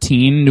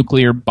carbon-14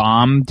 nuclear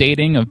bomb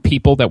dating of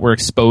people that were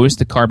exposed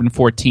to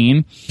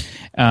carbon-14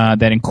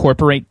 that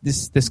incorporate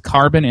this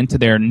carbon into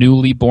their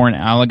newly born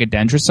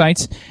oligodendrocytes.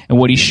 And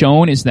what he's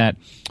shown is that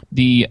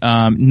the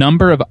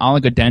number of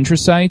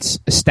oligodendrocytes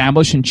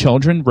established in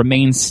children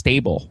remains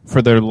stable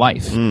for their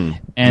life,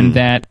 and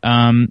that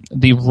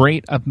the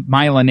rate of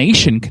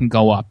myelination can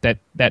go up, that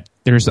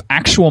there's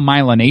actual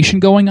myelination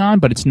going on,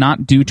 but it's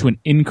not due to an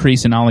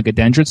increase in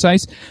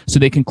oligodendrocytes. So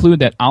they conclude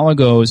that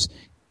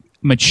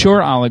mature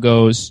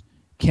oligos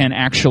can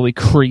actually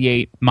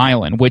create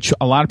myelin, which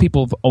a lot of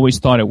people have always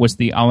thought it was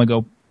the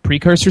oligo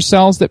precursor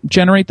cells that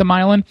generate the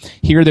myelin.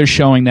 Here they're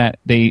showing that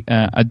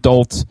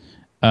adult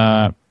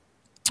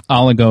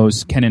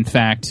oligos can, in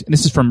fact, and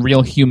this is from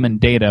real human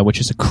data, which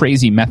is a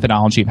crazy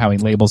methodology of how he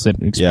labels it,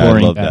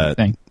 exploring I love that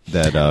thing.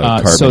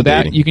 Carbon so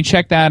that dating. you can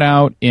check that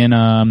out in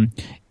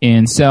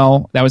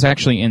Cell. That was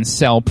actually in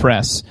Cell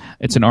Press.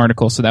 It's an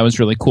article, so that was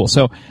really cool.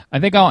 So I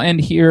think I'll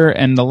end here,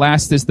 and the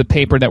last is the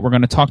paper that we're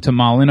going to talk to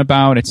Malin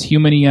about. It's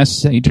human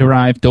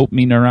ESC-derived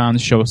dopamine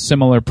neurons show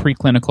similar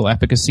preclinical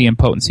efficacy and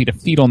potency to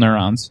fetal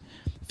neurons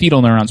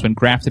when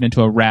grafted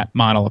into a rat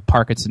model of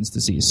Parkinson's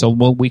disease. So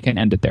we can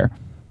end it there.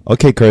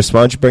 Okay, Chris,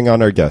 why don't you bring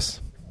on our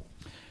guest?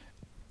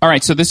 All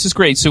right, so this is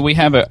great. So we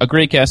have a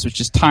great guest, which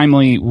is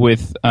timely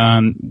with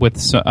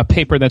a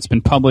paper that's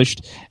been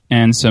published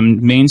and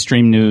some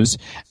mainstream news.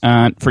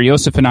 For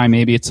Josef and I,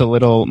 maybe it's a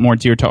little more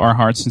dear to our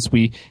hearts since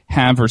we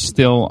have or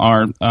still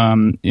are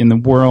in the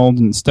world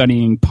and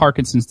studying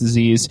Parkinson's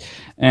disease.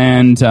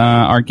 And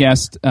our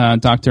guest,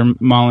 Dr.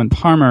 Malin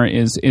Parmar,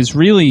 is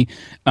really,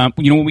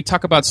 when we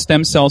talk about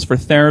stem cells for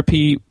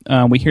therapy,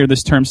 we hear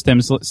this term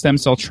stem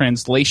cell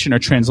translation or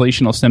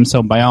translational stem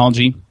cell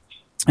biology.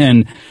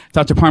 And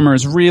Dr. Parmar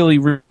is really,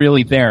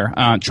 really there,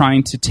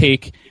 trying to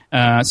take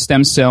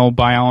stem cell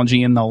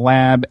biology in the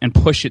lab and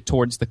push it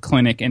towards the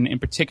clinic, and in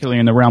particular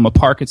in the realm of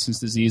Parkinson's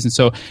disease. And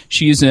so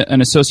she's an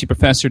associate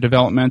professor of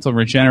developmental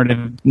regenerative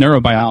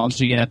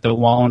neurobiology at the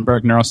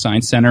Wallenberg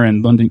Neuroscience Center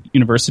in Lund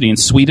University in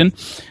Sweden.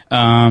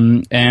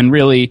 And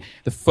really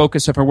the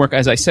focus of her work,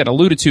 as I said,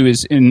 alluded to,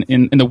 is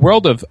in the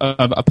world of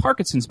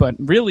Parkinson's, but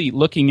really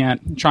looking at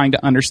trying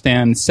to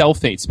understand cell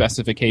fate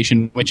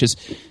specification, which is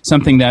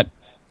something that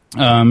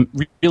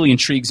really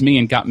intrigues me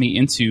and got me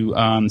into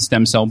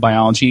stem cell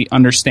biology,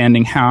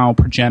 understanding how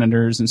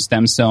progenitors and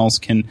stem cells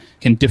can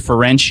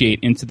differentiate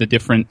into the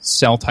different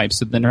cell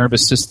types of the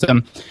nervous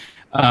system.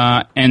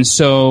 And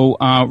so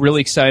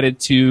really excited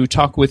to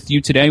talk with you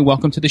today.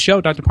 Welcome to the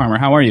show, Dr. Parmar.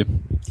 How are you?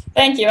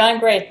 Thank you. I'm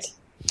great.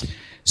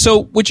 So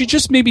would you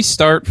just maybe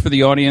start for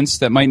the audience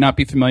that might not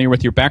be familiar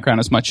with your background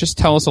as much, just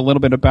tell us a little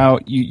bit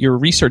about your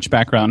research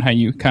background, how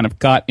you kind of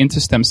got into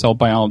stem cell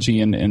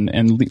biology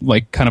and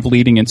like kind of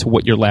leading into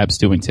what your lab's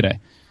doing today?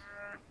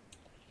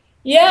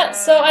 Yeah,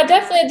 so I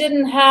definitely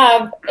didn't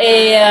have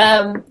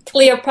a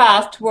clear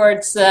path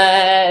towards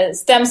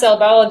stem cell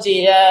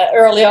biology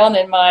early on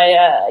in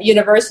my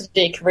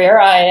university career.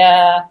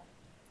 I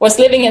was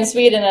living in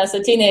Sweden as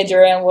a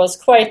teenager and was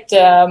quite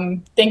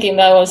thinking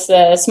that was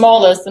the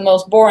smallest and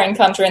most boring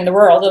country in the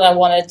world, and I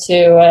wanted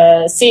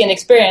to see and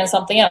experience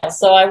something else.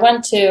 So I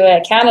went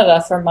to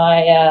Canada for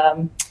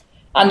my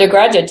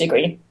undergraduate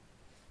degree.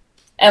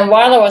 And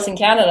while I was in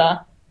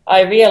Canada,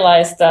 I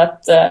realized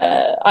that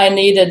I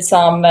needed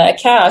some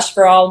cash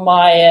for all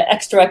my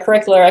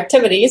extracurricular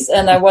activities,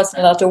 and I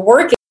wasn't allowed to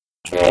work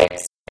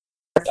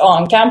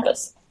on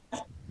campus.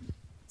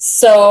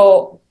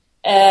 So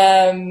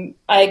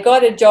I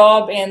got a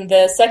job in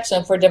the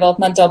section for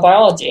developmental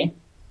biology,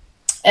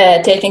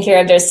 taking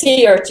care of their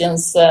sea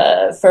urchins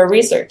for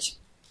research.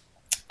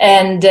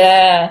 And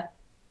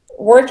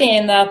working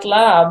in that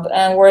lab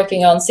and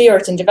working on sea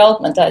urchin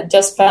development, I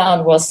just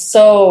found was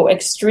so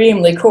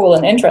extremely cool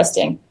and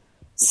interesting.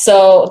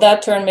 So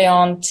that turned me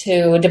on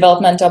to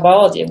developmental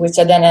biology, which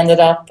I then ended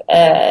up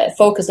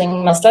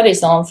focusing my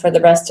studies on for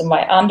the rest of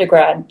my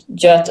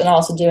undergraduate and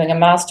also doing a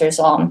master's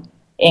on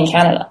in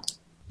Canada.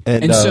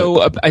 And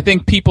so I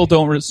think people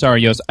don't.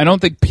 Sorry, Jos. I don't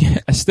think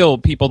still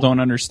people don't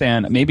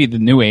understand. Maybe the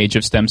new age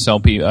of stem cell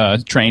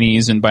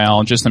trainees and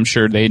biologists. I'm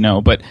sure they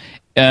know, but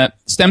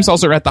stem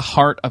cells are at the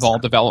heart of all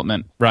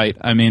development, right?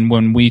 I mean,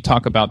 when we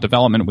talk about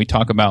development, we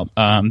talk about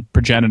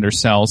progenitor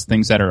cells,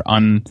 things that are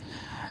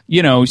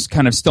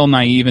kind of still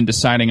naive and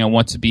deciding on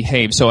what to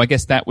behave. So I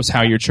guess that was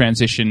how your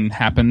transition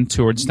happened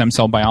towards stem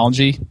cell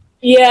biology.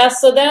 Yeah,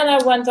 so then I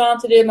went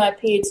on to do my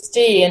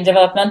PhD in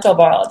developmental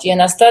biology,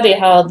 and I studied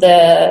how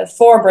the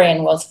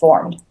forebrain was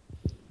formed.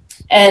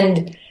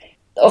 And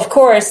of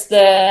course,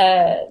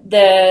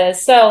 the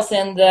cells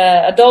in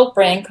the adult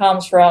brain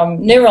comes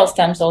from neural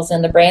stem cells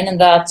in the brain, and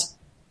that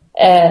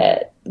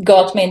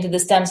got me into the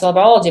stem cell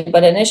biology.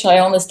 But initially,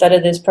 I only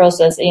studied this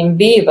process in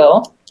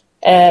vivo.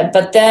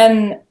 But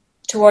then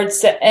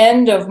towards the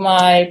end of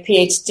my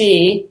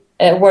PhD,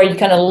 where you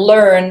kind of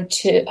learn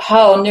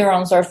how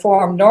neurons are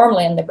formed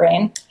normally in the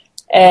brain,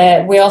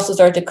 we also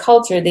start to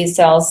culture these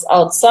cells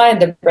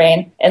outside the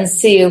brain and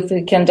see if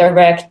we can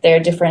direct their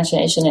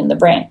differentiation in the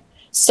brain.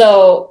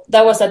 So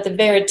that was at the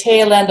very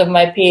tail end of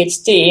my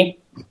PhD,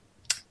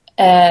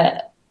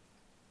 where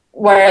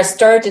I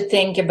started to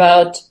think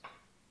about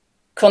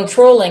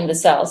controlling the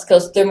cells,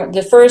 because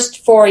the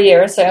first 4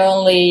 years I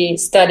only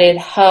studied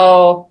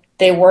how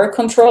they were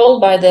controlled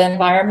by the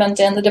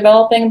environment in the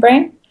developing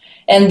brain.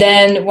 And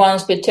then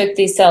once we took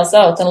these cells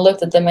out and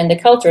looked at them in the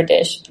culture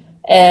dish,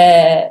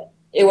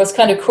 it was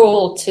kind of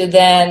cool to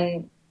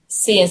then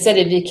see instead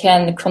if you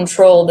can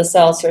control the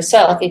cells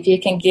yourself, if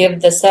you can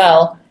give the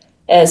cell.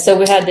 So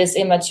we had these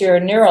immature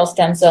neural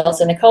stem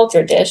cells in a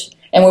culture dish,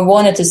 and we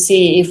wanted to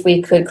see if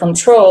we could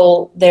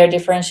control their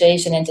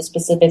differentiation into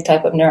specific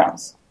type of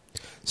neurons.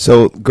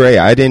 So, Gray,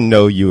 I didn't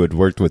know you had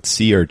worked with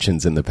sea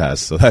urchins in the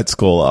past, so that's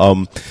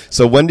cool.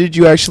 So when did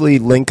you actually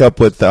link up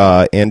with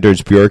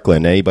Anders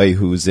Björklund? Anybody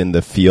who's in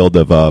the field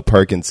of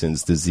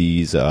Parkinson's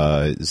disease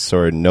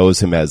sort of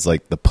knows him as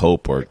like the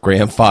Pope or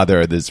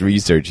grandfather of this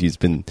research. He's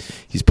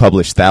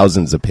published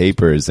thousands of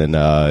papers, and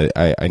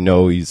I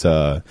know he's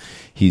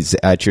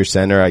at your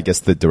center. I guess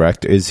the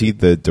director, is he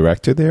the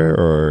director there,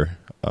 or?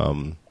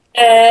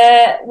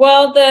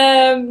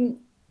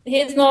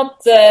 He's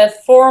not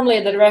formally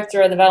the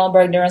director of the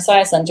Wallenberg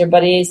Neuroscience Center,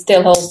 but he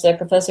still holds the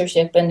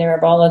professorship in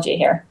neurobiology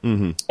here.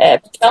 Mm-hmm.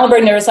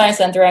 Wallenberg Neuroscience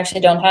Center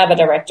actually don't have a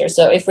director,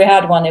 so if we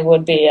had one, it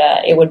would be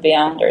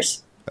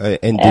Anders.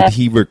 And did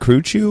he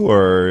recruit you,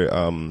 or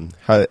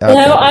how?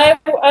 No, I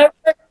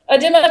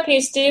did my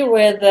PhD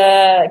with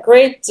a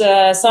great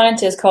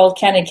scientist called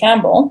Kenny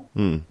Campbell.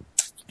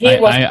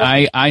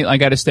 I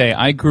got to say,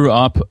 I grew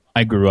up.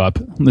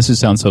 This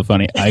sounds so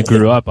funny. I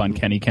grew up on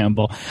Kenny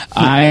Campbell.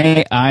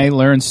 I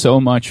learned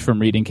so much from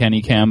reading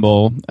Kenny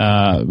Campbell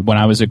when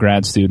I was a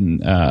grad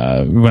student,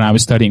 when I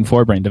was studying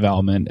forebrain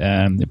development,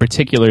 in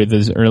particular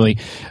those early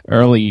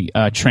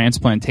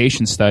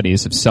transplantation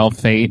studies of cell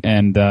fate,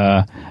 and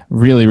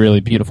really, really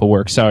beautiful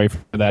work. Sorry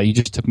for that. You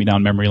just took me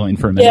down memory lane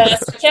for a minute.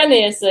 Yes,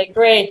 Kenny is a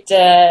great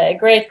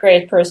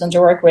person to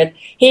work with.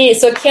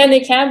 So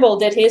Kenny Campbell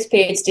did his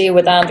PhD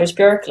with Anders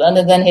Björklund,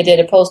 and then he did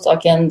a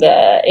postdoc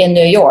in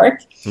New York.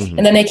 Mm-hmm.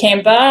 And then he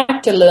came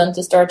back to Lund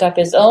to start up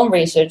his own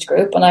research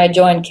group, and I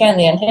joined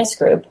Kenny and his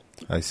group.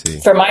 I see.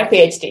 For my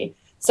PhD.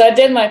 So I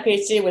did my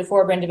PhD with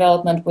forebrain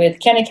development with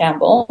Kenny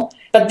Campbell.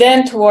 But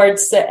then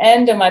towards the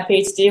end of my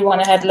PhD, when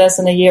I had less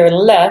than a year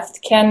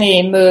left,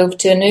 Kenny moved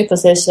to a new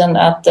position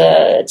at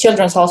the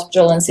Children's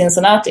Hospital in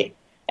Cincinnati.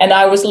 And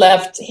I was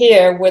left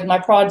here with my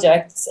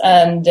projects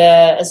and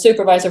a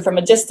supervisor from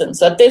a distance.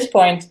 So at this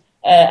point,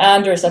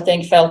 Anders, I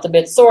think, felt a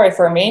bit sorry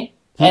for me.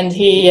 And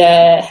he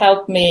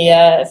helped me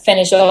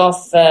finish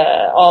off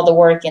all the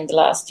work in the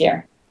last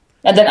year.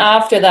 And then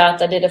after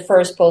that, I did a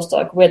first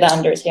postdoc with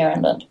Anders here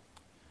in Lund.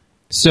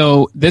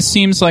 So this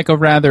seems like a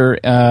rather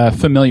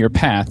familiar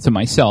path to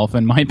myself.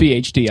 In my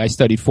PhD, I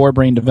studied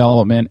forebrain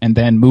development and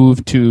then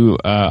moved to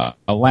a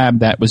lab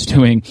that was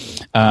doing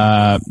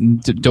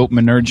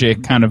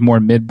dopaminergic, kind of more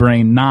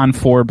midbrain,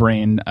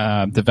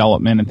 non-forebrain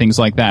development and things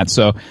like that.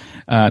 So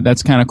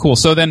that's kind of cool.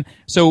 So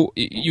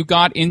you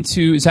got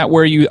into, is that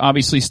where you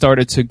obviously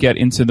started to get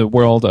into the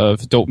world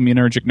of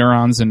dopaminergic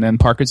neurons and then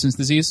Parkinson's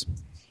disease?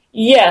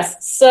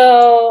 Yes.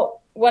 So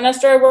when I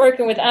started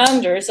working with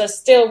Anders, I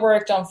still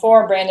worked on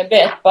forebrain a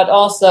bit, but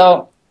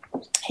also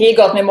he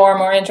got me more and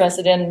more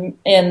interested in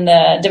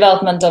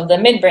development of the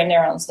midbrain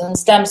neurons and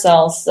stem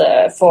cells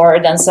for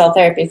then cell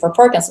therapy for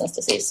Parkinson's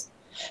disease.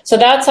 So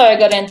that's how I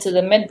got into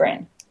the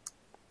midbrain.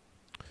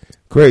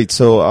 Great.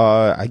 So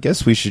I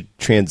guess we should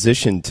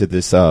transition to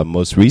this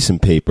most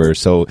recent paper.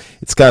 So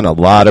it's gotten a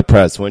lot of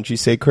press, wouldn't you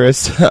say,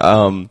 Chris?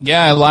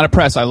 Yeah, a lot of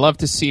press. I love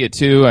to see it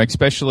too,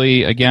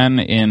 especially again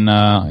in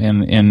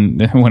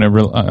when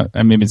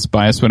it maybe it's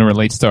biased when it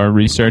relates to our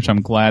research.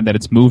 I'm glad that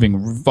it's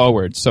moving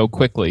forward so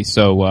quickly.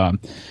 So I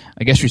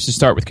guess we should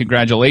start with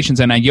congratulations.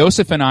 And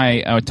Josef and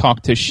I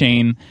talked to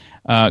Shane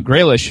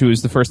Graylish, who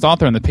is the first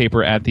author on the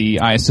paper at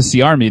the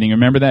ISSCR meeting.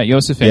 Remember that,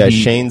 Josef? Yeah,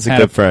 Shane's a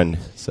good friend.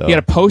 So, he had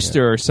a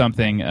poster or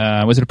something.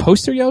 Was it a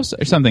poster,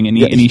 Josef, or something? And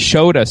he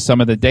showed us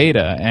some of the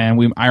data.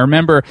 And I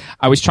remember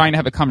I was trying to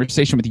have a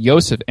conversation with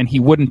Josef, and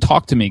he wouldn't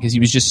talk to me because he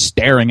was just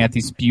staring at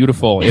these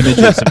beautiful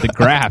images of the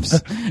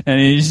graphs.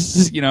 And it's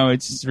just,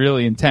 it's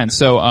really intense.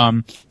 So,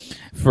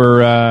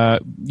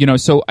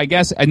 so I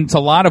guess, and it's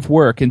a lot of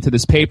work into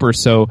this paper.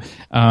 So,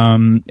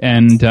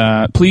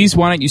 please,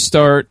 why don't you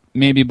start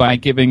maybe by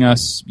giving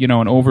us, an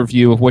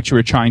overview of what you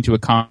were trying to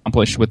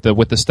accomplish with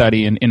the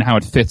study and how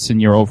it fits in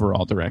your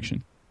overall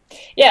direction.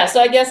 Yeah,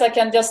 so I guess I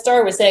can just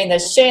start with saying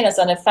that Shane has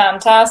done a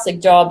fantastic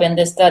job in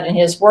this study, and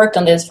he's worked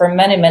on this for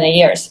many, many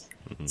years.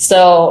 Mm-hmm.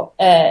 So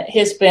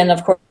he's been,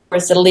 of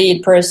course, the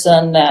lead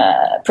person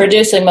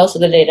producing most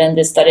of the data in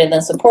this study, and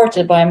then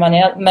supported by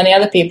many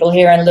other people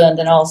here in Lund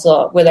and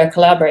also with our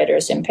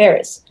collaborators in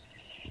Paris.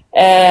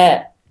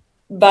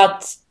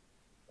 But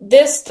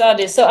this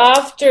study, so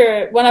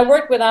when I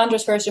worked with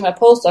Anders first in my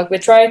postdoc, we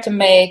tried to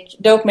make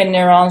dopamine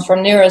neurons from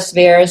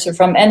neurospheres or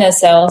from NS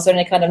cells or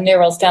any kind of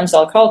neural stem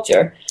cell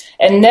culture,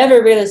 and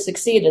never really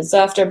succeeded.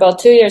 So after about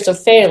 2 years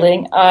of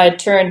failing, I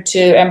turned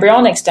to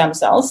embryonic stem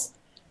cells.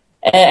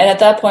 And at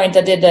that point,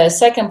 I did a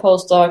second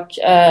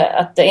postdoc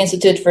at the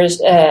Institute for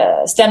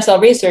Stem Cell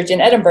Research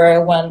in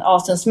Edinburgh when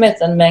Austin Smith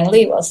and Meng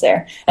Li was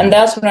there. And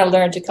that's when I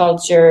learned to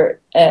culture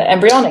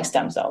embryonic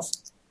stem cells.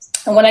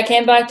 And when I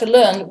came back to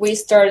Lund, we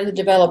started to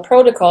develop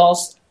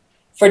protocols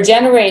for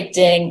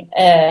generating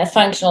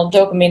functional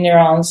dopamine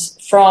neurons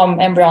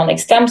from embryonic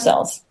stem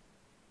cells.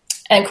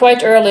 And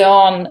quite early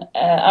on,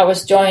 I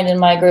was joined in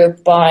my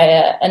group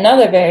by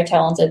another very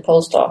talented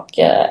postdoc,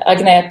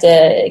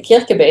 Agnete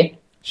Kirkeby.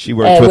 She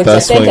worked with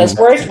us. Which I think has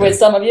worked with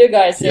some of you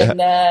guys in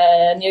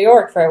New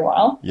York for a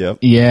while. Yep.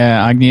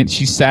 Yeah, Agnete,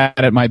 she sat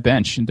at my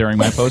bench during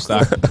my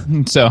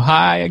postdoc. So,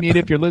 hi, Agnete,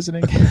 if you're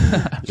listening.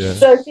 Yeah.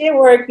 So she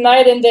worked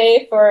night and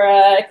day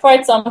for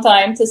quite some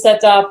time to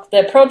set up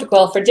the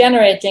protocol for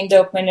generating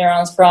dopamine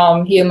neurons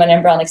from human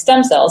embryonic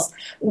stem cells,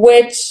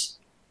 which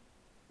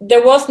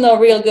there was no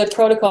real good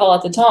protocol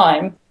at the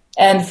time.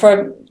 And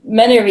for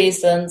many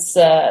reasons,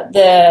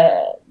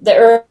 the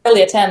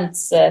early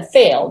attempts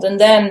failed. And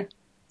then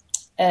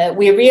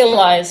we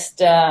realized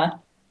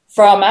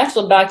from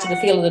actually back to the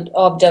field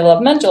of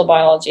developmental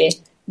biology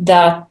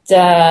that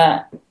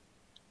the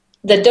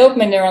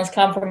dopamine neurons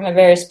come from a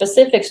very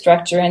specific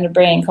structure in the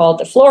brain called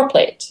the floor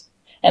plate.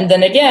 And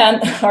then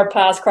again, our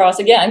paths crossed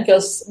again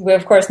because we,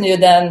 of course, knew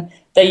then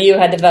that you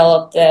had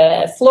developed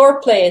the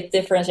floor plate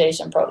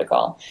differentiation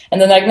protocol.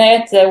 And then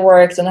Agnete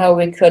worked on how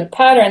we could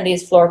pattern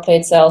these floor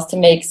plate cells to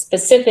make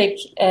specific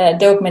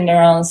dopamine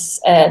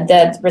neurons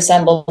that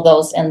resemble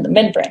those in the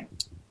midbrain.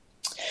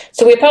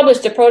 So we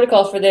published a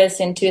protocol for this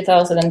in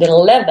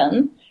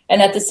 2011,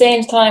 and at the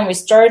same time we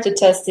started to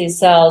test these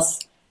cells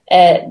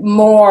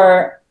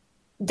more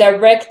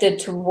directed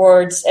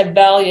towards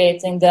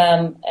evaluating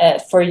them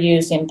for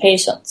use in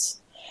patients.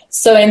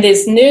 So in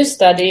this new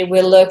study,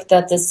 we looked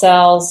at the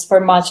cells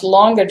for much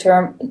longer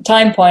term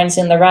time points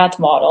in the rat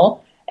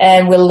model,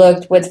 and we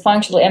looked with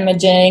functional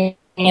imaging,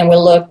 and we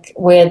looked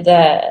with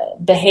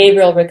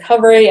behavioral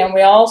recovery, and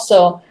we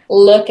also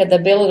look at the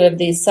ability of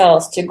these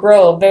cells to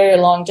grow very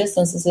long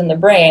distances in the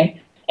brain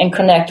and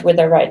connect with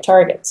the right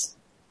targets.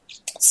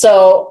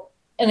 So,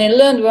 and in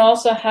Lund, we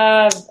also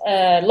have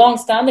a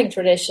long-standing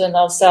tradition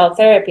of cell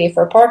therapy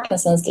for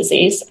Parkinson's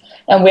disease,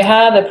 and we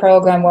have a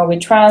program where we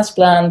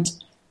transplant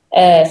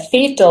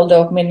fetal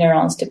dopamine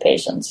neurons to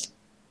patients.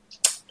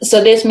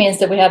 So this means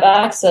that we have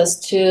access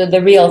to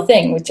the real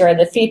thing, which are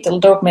the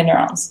fetal dopamine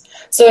neurons.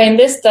 So in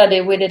this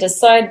study, we did a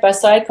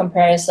side-by-side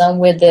comparison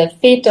with the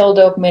fetal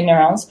dopamine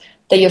neurons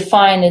that you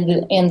find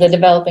in the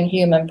developing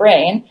human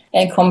brain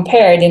and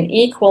compared in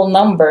equal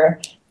number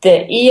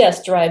the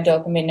ES-derived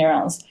dopamine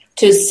neurons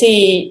to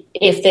see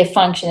if they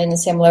function in a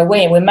similar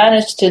way. We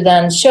managed to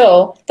then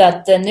show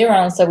that the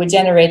neurons that we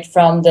generate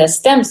from the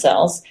stem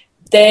cells,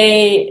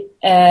 they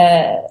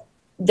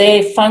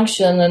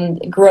function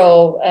and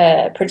grow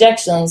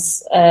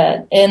projections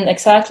in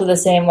exactly the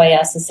same way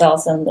as the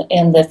cells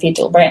in the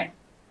fetal brain.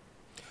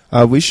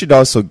 We should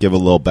also give a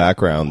little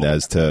background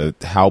as to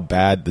how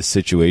bad the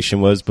situation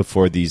was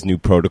before these new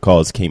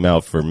protocols came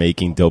out for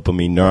making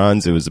dopamine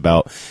neurons. It was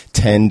about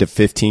 10 to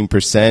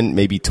 15%,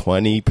 maybe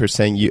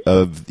 20%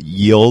 of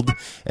yield.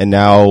 And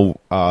now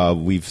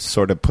we've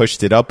sort of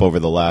pushed it up over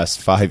the last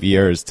 5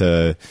 years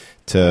to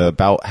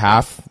about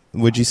half,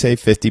 would you say,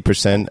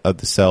 50% of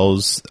the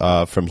cells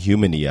from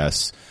human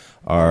ES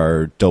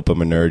are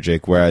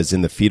dopaminergic, whereas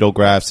in the fetal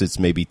grafts, it's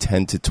maybe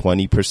 10 to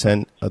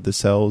 20% of the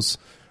cells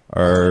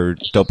are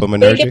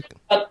dopaminergic?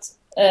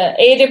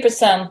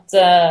 80%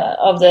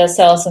 of the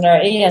cells in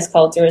our ES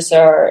cultures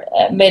are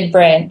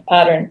midbrain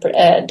pattern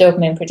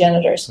dopamine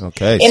progenitors.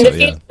 Okay, in the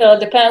fetal, it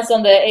depends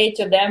on the age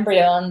of the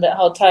embryo and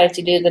how tight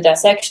you do the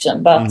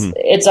dissection, but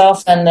it's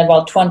often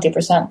about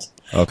 20%.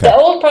 Okay. The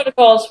old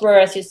protocols were,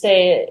 as you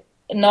say,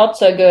 not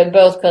so good,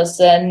 both because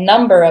the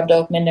number of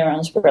dopamine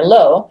neurons were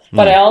low,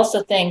 but I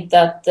also think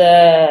that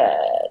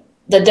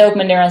the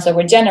dopamine neurons that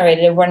were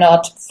generated were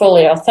not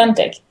fully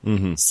authentic.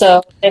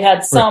 So they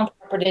had some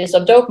properties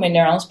of dopamine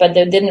neurons, but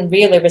they didn't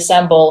really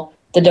resemble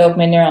the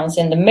dopamine neurons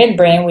in the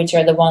midbrain, which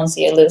are the ones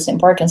you lose in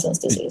Parkinson's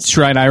disease. That's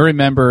right. I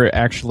remember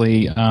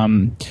actually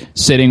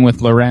sitting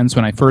with Lorenz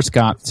when I first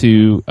got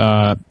to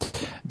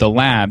the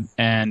lab,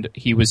 and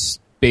he was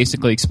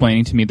basically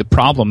explaining to me the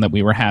problem that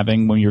we were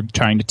having when you're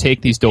trying to take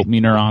these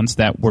dopamine neurons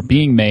that were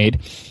being made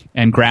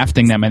and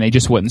grafting them, and they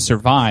just wouldn't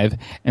survive.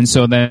 And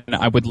so then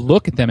I would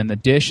look at them in the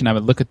dish, and I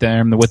would look at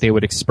them, what they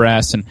would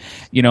express. And,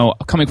 you know,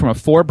 coming from a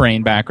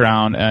forebrain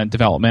background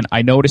development,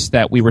 I noticed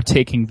that we were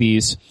taking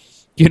these,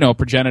 you know,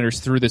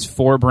 progenitors through this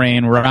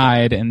forebrain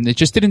ride, and it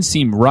just didn't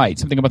seem right.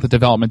 Something about the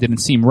development didn't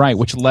seem right,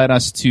 which led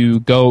us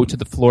to go to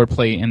the floor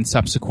plate and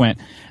subsequent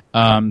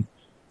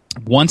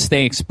once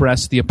they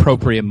expressed the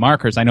appropriate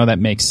markers, I know that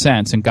makes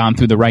sense, and gone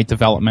through the right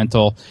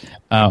developmental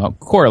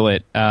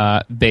correlate,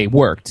 they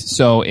worked.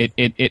 So it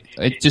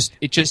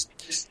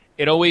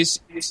always,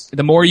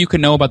 the more you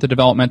can know about the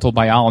developmental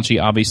biology,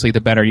 obviously,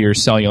 the better your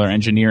cellular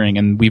engineering,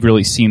 and we've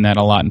really seen that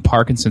a lot in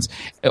Parkinson's.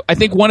 I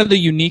think one of the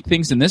unique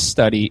things in this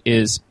study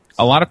is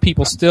a lot of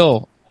people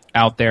still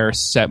out there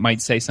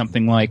might say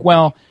something like,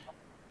 well,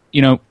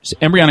 you know,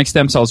 embryonic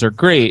stem cells are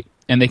great,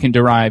 and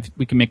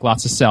we can make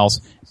lots of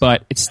cells,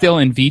 but it's still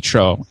in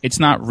vitro. It's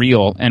not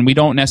real, and we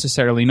don't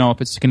necessarily know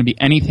if it's going to be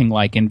anything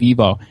like in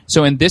vivo.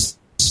 So in this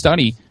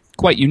study,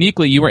 quite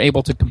uniquely, you were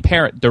able to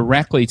compare it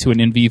directly to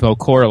an in vivo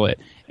correlate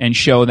and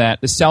show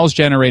that the cells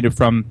generated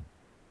from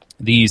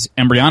these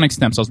embryonic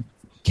stem cells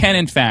can,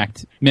 in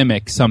fact,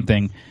 mimic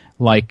something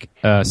like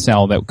a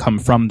cell that would come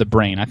from the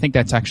brain. I think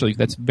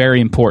that's very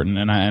important,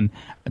 and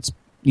it's,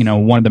 you know,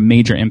 one of the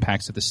major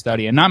impacts of the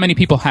study. And not many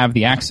people have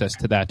the access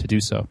to that to do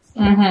so.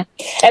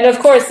 And of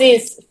course,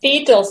 these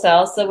fetal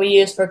cells that we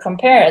use for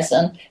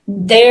comparison,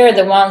 they're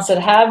the ones that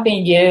have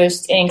been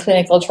used in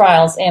clinical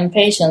trials in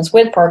patients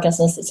with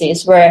Parkinson's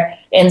disease, where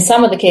in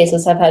some of the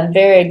cases have had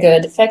very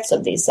good effects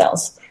of these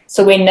cells.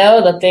 So we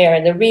know that they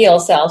are the real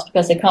cells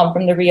because they come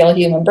from the real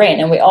human brain.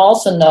 And we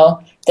also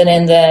know that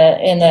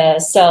in a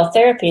cell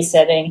therapy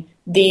setting,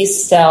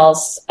 these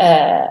cells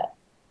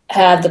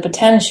have the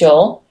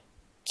potential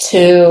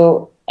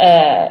to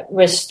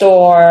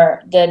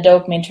restore the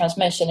dopamine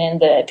transmission in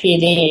the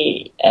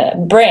PD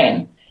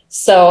brain.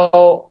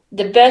 So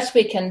the best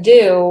we can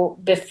do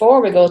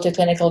before we go to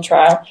clinical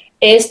trial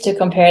is to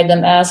compare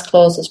them as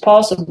close as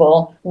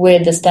possible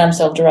with the stem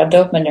cell-derived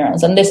dopamine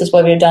neurons. And this is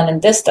what we've done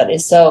in this study.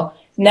 So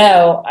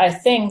now I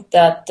think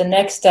that the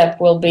next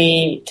step will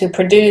be to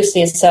produce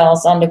these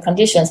cells under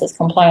conditions that's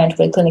compliant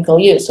with clinical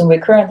use. And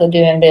we're currently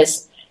doing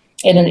this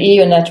in an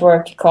EU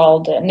network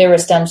called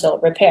Neurostem Cell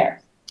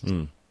Repair.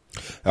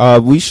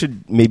 We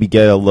should maybe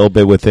get a little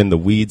bit within the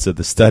weeds of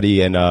the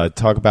study and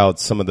talk about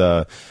some of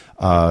the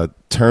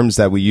terms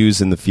that we use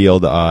in the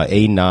field.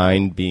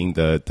 A9 being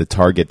the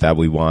target that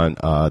we want,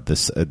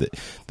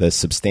 the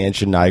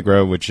substantia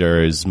nigra, which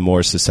is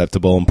more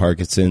susceptible in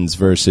Parkinson's,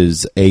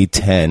 versus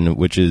A10,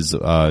 which is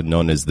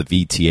known as the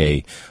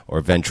VTA,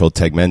 or ventral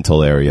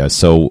tegmental area.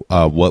 So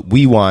what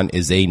we want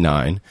is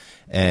A9.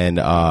 And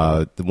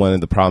one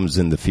of the problems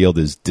in the field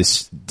is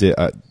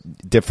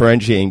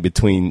differentiating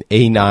between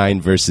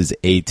A9 versus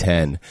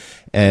A10.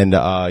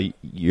 And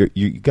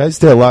you guys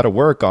did a lot of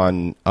work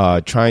on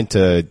trying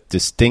to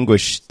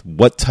distinguish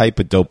what type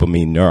of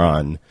dopamine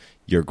neuron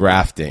you're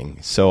grafting.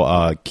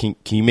 So can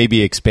you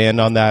maybe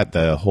expand on that,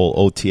 the whole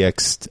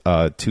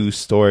OTX2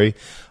 story,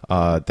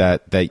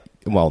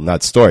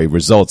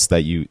 results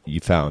that you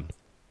found?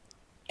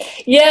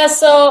 Yeah,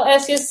 so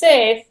as you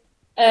say,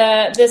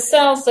 the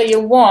cells that you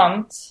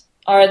want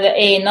are the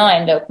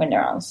A9 dopamine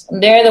neurons.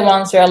 And they're the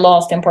ones that are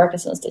lost in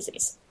Parkinson's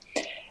disease.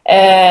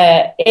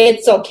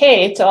 It's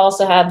okay to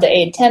also have the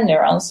A10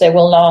 neurons. They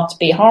will not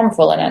be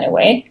harmful in any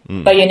way,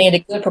 but you need a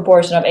good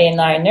proportion of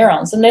A9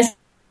 neurons. And this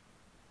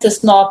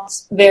is not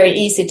very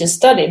easy to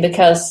study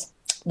because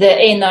the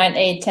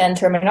A9, A10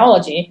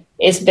 terminology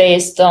is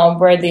based on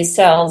where these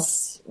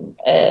cells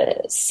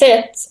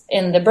sit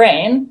in the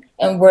brain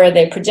and where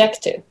they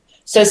project to.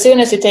 So as soon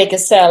as you take a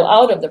cell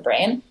out of the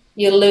brain,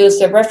 you lose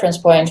a reference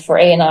point for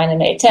A9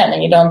 and A10,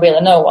 and you don't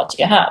really know what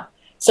you have.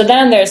 So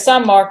then there are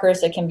some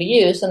markers that can be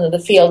used and that the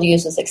field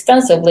uses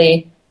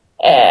extensively.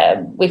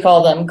 We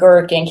call them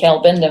GERK and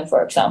Kelbinden,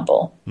 for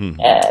example.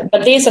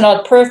 But these are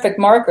not perfect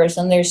markers,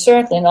 and they're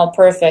certainly not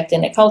perfect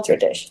in a culture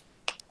dish.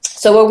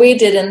 So what we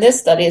did in this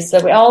study is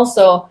that we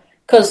also,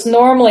 because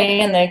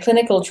normally in a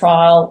clinical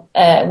trial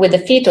with the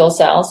fetal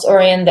cells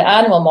or in the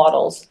animal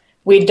models,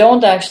 we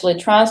don't actually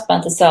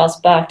transplant the cells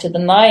back to the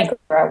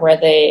nigra where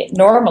they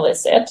normally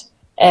sit,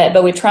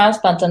 but we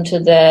transplant them to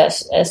the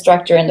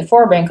structure in the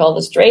forebrain called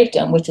the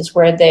striatum, which is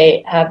where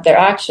they have their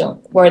action,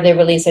 where they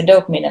release their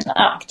dopamine and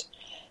act.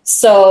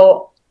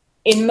 So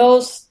in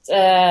most,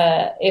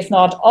 if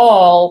not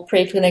all,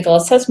 preclinical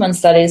assessment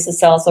studies, the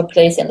cells are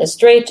placed in the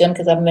striatum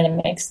because that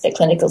mimics the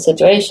clinical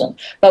situation.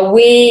 But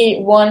we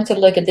wanted to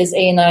look at this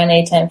A9,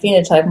 A10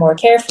 phenotype more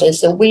carefully,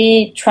 so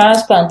we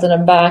transplanted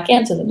them back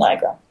into the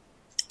nigra.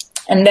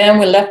 And then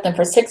we left them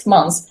for 6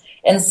 months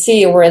and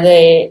see where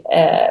they,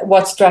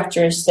 what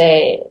structures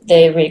they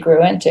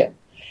regrew into.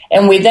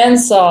 And we then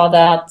saw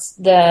that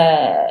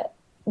the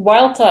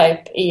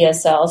wild-type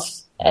ES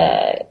cells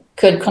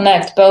could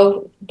connect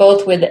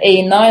both with the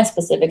A9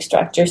 specific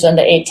structures and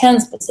the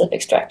A10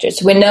 specific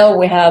structures. We know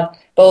we have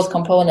both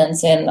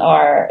components in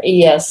our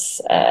ES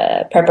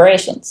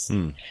preparations.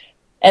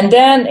 And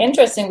then,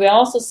 interesting, we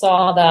also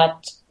saw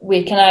that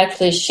we can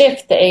actually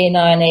shift the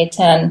A9,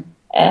 A10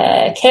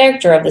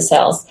 character of the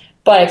cells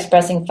by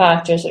expressing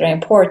factors that are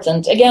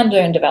important, again,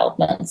 during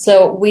development.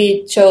 So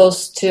we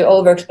chose to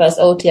overexpress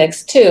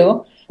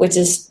OTX2, which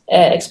is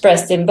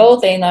expressed in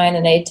both A9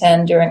 and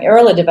A10 during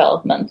early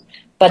development,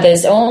 but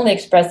is only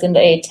expressed in the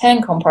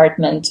A10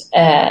 compartment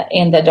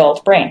in the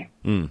adult brain.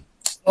 When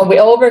we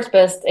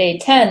overexpressed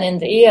A10 in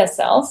the ES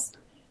cells,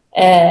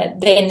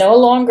 they no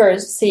longer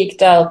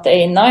seeked out the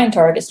A9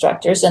 target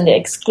structures, and they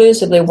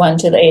exclusively went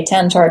to the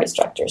A10 target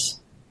structures.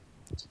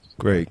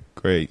 Great.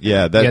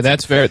 Yeah,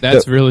 that's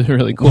really,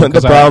 really cool. One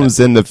of the problems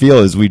in the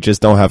field is we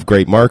just don't have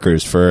great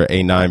markers for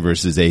A9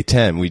 versus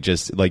A10. We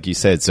just, like you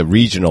said, it's a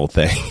regional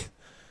thing.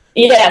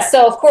 Yeah,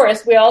 so of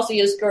course we also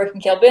use GERK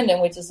and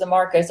Kelbinden, which is the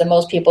markers that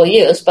most people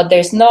use, but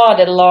there's not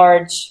a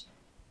large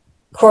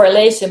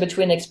correlation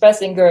between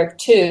expressing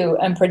GERK2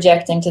 and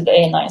projecting to the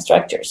A9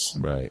 structures.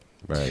 Right.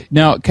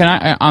 Now, can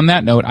I, on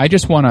that note, I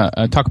just want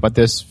to talk about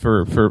this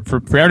for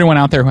everyone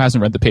out there who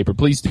hasn't read the paper.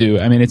 Please do.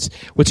 I mean,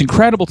 what's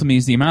incredible to me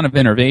is the amount of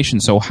innervation.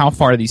 So how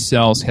far these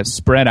cells have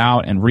spread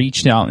out and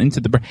reached out into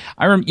the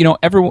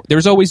brain.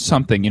 There's always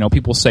something.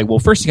 People say, well,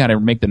 first you got to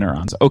make the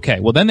neurons.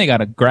 Okay, well then they got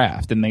to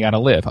graft and they got to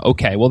live.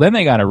 Okay, well then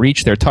they got to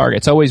reach their target.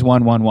 It's always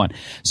 1, 1, 1.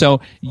 So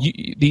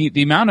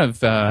the amount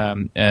of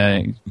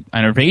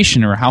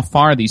innervation or how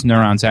far these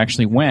neurons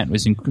actually went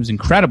was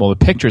incredible. The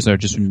pictures are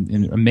just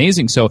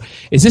amazing. So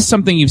is this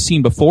something you've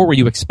seen before? Were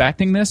you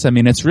expecting this? I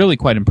mean, it's really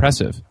quite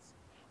impressive.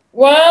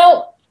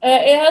 Well,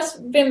 it has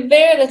been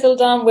very little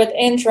done with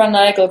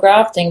intranigal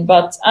grafting,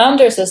 but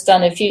Anders has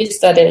done a few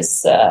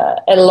studies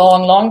a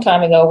long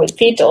time ago with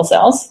fetal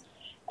cells.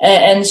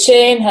 And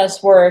Shane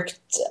has worked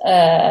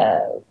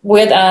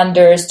with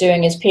Anders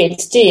during his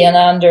PhD, and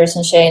Anders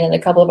and Shane and a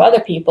couple of other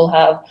people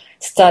have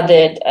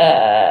studied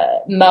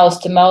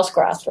mouse-to-mouse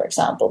grafts, for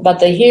example. But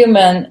the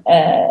human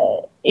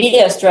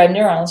ES-derived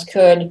neurons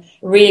could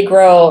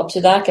regrow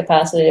to that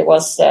capacity. It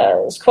was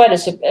quite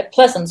a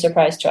pleasant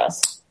surprise to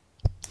us.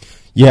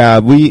 Yeah,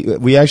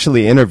 we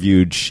actually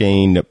interviewed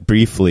Shane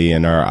briefly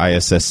in our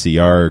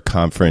ISSCR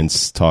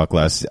conference talk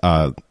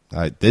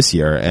this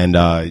year,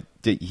 and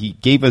he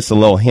gave us a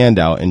little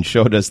handout and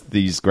showed us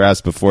these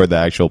graphs before the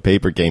actual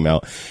paper came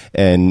out.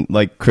 And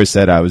like Chris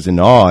said, I was in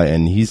awe,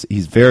 and he's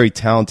very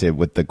talented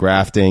with the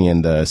grafting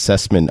and the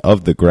assessment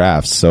of the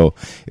graphs. So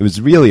it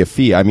was really a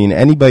feat. I mean,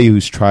 anybody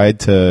who's tried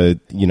to,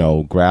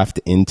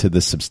 graft into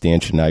the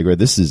substantia nigra,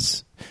 this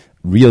is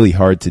really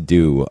hard to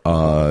do,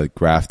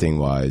 grafting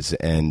wise.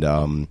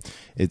 And,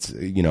 it's,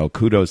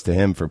 kudos to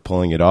him for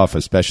pulling it off,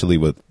 especially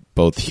with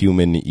both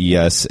human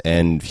ES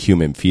and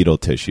human fetal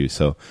tissue.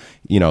 So,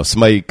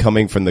 somebody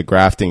coming from the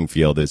grafting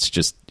field,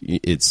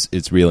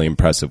 it's really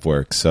impressive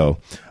work. So,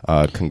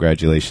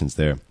 congratulations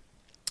there.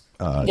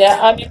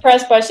 I'm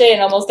impressed by Shane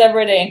almost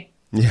every day.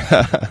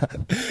 Yeah.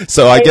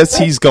 So I guess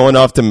he's going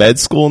off to med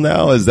school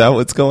now. Is that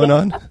what's going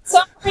on? For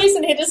some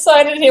reason he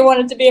decided he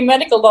wanted to be a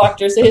medical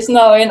doctor, so he's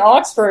now in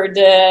Oxford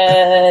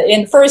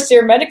in first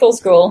year medical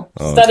school,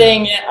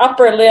 studying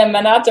upper limb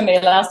anatomy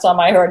last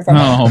time I heard from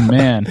him. Oh,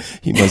 man.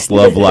 He must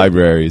love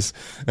libraries.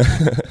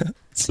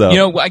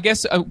 So I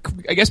guess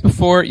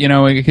before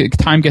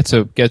time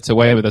gets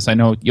away with us. I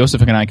know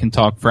Josef and I can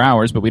talk for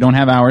hours, but we don't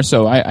have hours.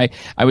 So I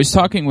was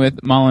talking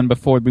with Malin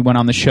before we went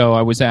on the show.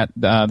 I was at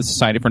the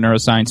Society for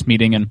Neuroscience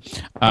meeting, and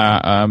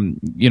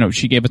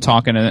she gave a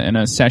talk in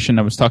a session.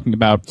 I was talking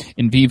about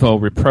in vivo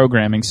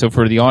reprogramming. So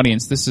for the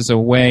audience, this is a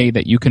way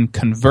that you can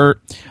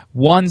convert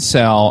one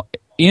cell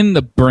in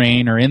the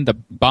brain or in the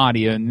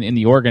body and in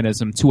the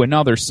organism to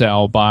another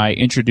cell by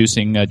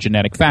introducing a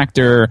genetic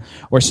factor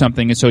or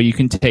something. And so you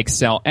can take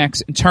cell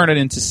X and turn it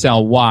into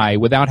cell Y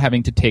without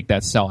having to take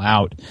that cell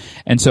out.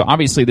 And so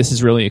obviously this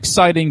is really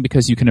exciting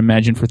because you can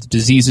imagine for the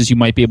diseases you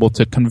might be able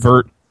to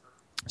convert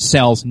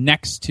cells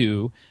next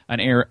to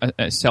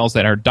cells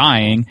that are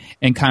dying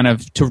and kind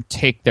of to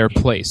take their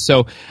place.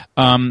 So,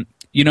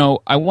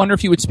 I wonder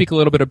if you would speak a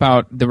little bit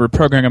about the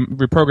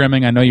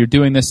reprogramming. I know you're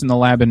doing this in the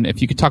lab, and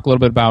if you could talk a little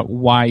bit about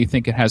why you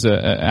think it has an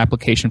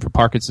application for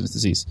Parkinson's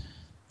disease.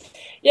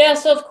 Yeah,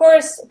 so of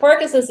course,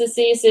 Parkinson's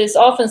disease is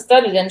often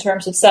studied in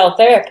terms of cell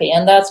therapy,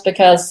 and that's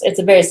because it's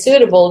a very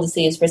suitable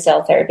disease for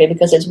cell therapy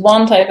because it's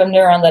one type of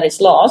neuron that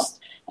is lost,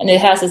 and it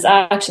has its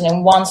action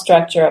in one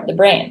structure of the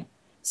brain.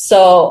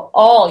 So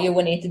all you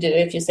would need to do,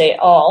 if you say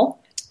all,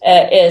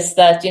 is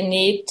that you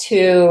need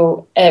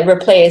to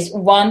replace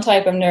one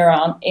type of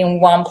neuron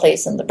in one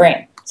place in the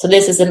brain. So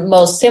this is the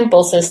most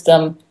simple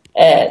system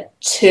to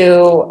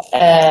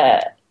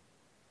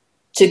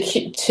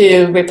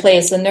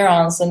replace the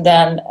neurons and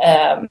then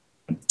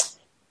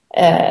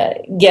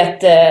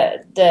get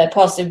the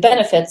positive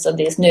benefits of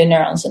these new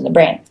neurons in the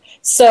brain.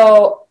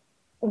 So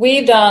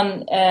we've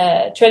done,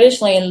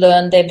 traditionally in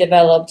Lund, they've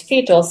developed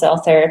fetal cell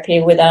therapy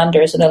with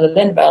Anders and Ulla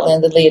Lindvall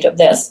in the lead of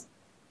this.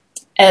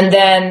 And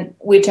then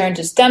we turn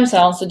to stem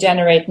cells to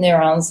generate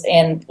neurons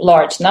in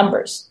large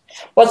numbers.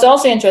 What's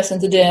also interesting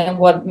to do, and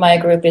what my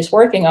group is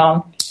working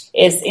on,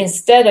 is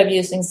instead of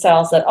using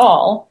cells at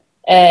all,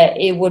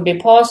 it would be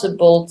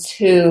possible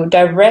to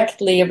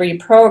directly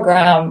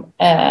reprogram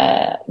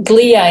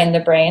glia in the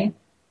brain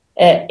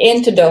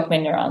into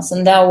dopamine neurons.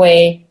 And that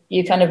way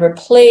you kind of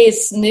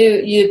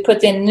you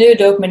put in new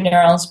dopamine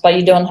neurons, but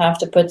you don't have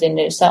to put in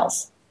new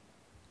cells.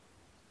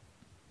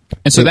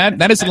 And so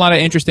that is a lot of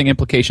interesting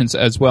implications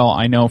as well.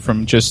 I know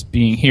from just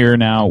being here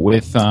now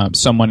with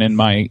someone in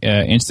my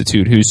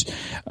institute who's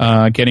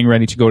getting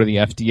ready to go to the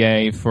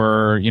FDA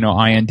for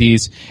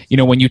INDs.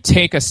 When you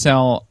take a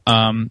cell,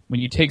 when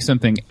you take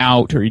something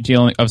out, or you're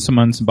dealing of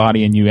someone's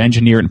body and you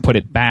engineer it and put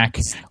it back,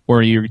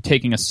 or you're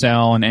taking a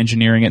cell and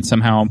engineering it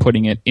somehow and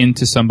putting it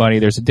into somebody,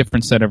 there's a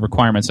different set of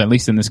requirements, at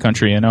least in this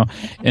country, And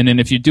then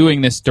if you're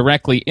doing this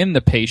directly in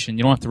the patient,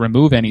 you don't have to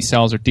remove any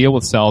cells or deal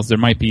with cells. There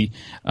might be,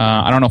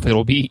 I don't know if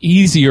it'll be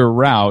easier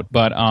route,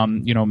 but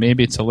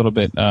maybe it's a little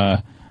bit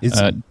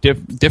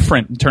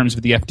different in terms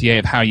of the FDA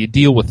of how you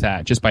deal with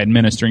that, just by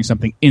administering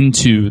something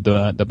into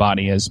the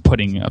body as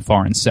putting a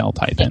foreign cell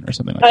type in or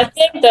something like that. I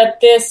think that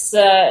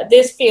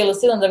this field is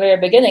still in the very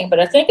beginning,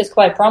 but I think it's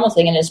quite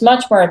promising, and it's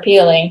much more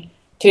appealing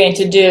to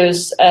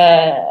introduce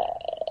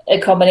a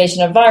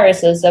combination of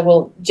viruses that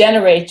will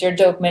generate your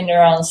dopamine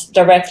neurons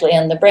directly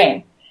in the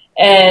brain.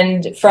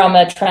 And from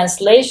a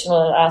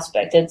translational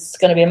aspect, it's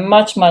going to be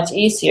much, much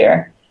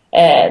easier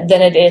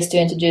than it is to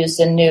introduce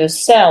a new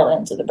cell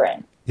into the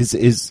brain.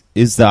 Is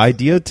the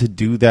idea to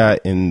do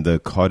that in the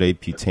caudate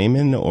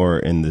putamen or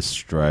in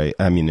the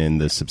in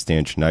the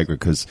substantia nigra?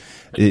 Because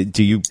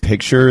do you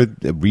picture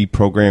the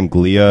reprogrammed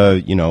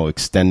glia,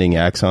 extending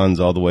axons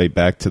all the way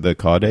back to the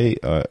caudate,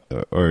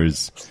 or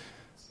is?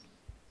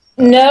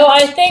 No,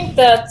 I think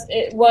that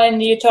when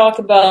you talk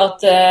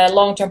about the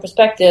long-term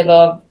perspective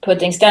of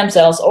putting stem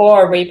cells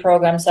or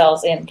reprogrammed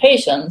cells in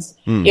patients,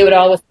 you would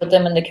always put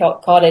them in the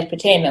caudate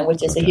putamen,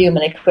 which is a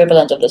human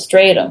equivalent of the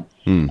stratum.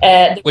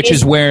 Which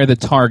is where the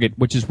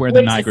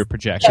nigra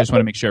projects. I just want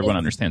to make sure everyone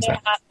understands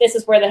that. This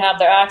is where they have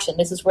their action.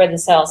 This is where the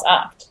cells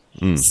act.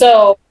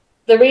 So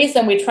the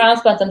reason we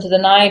transplant them to the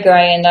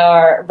nigra in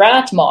our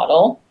rat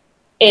model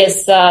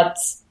is that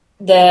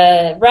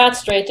the rat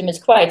stratum is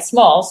quite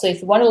small, so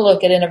if you want to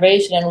look at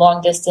innervation and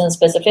long-distance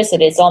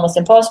specificity, it's almost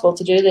impossible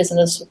to do this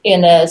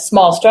in a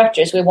small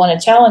structure. So we want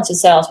to challenge the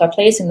cells by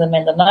placing them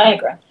in the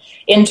nigra.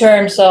 In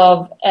terms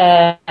of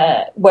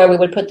where we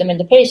would put them in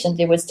the patient,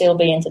 they would still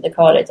be into the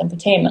caudate and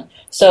putamen.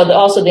 So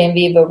also the in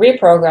vivo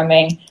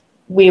reprogramming,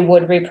 we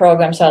would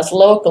reprogram cells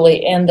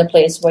locally in the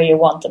place where you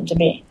want them to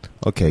be.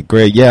 Okay,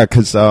 great. Yeah,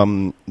 because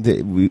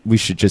we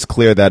should just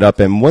clear that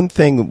up. And one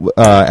thing,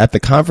 at the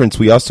conference,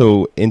 we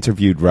also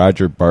interviewed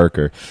Roger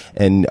Barker.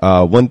 And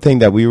one thing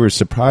that we were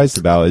surprised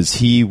about is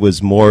he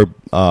was more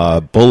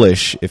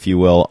bullish, if you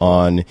will,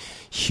 on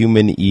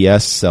human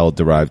ES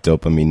cell-derived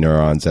dopamine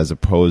neurons as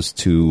opposed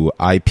to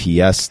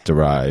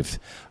iPS-derived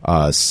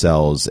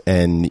cells.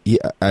 And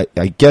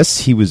I guess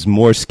he was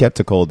more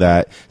skeptical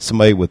that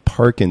somebody with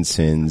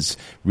Parkinson's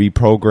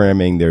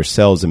reprogramming their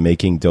cells and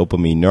making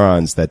dopamine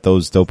neurons, that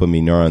those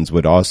dopamine neurons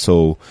would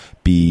also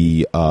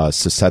be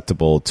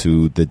susceptible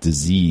to the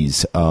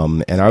disease.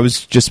 And I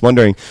was just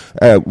wondering,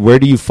 where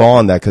do you fall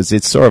on that? Because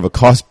it's sort of a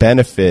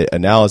cost-benefit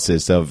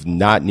analysis of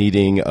not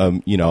needing,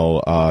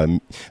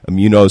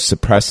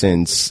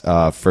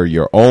 immunosuppressants for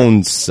your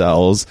own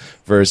cells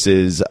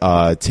versus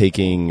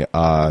taking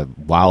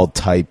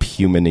wild-type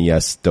human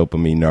ES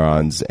dopamine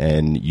neurons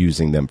and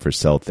using them for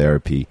cell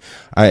therapy.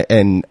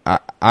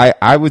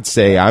 I would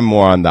say I'm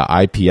more on the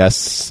iPS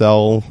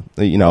cell,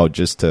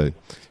 just to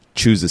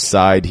choose a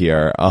side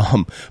here.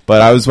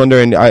 But I was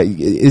wondering,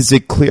 is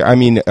it clear? I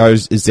mean,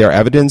 is there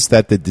evidence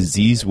that the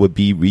disease would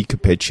be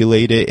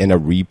recapitulated in a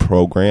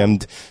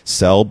reprogrammed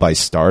cell by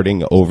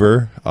starting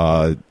over?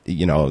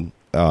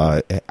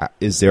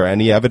 Is there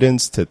any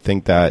evidence to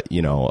think that,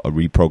 a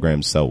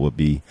reprogrammed cell would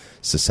be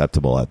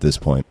susceptible at this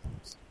point?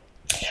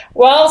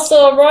 Well,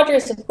 so Roger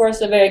is, of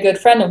course, a very good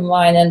friend of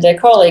mine and a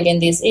colleague in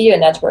these EU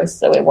networks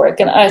that we work.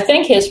 And I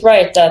think he's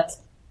right that,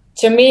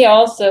 to me,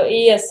 also,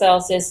 ES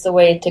cells is the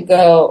way to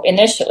go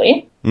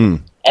initially.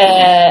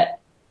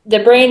 The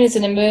brain is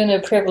an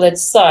immunoprivileged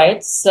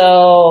site,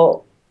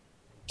 so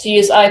to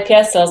use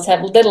iPS cells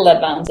have little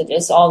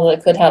advantages, although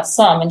it could have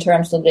some in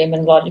terms of the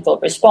immunological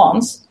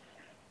response.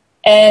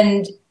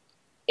 And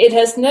it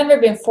has never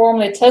been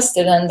formally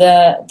tested, and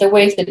the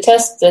way to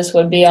test this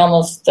would be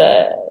almost...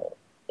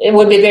 it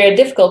would be very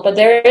difficult, but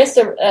there is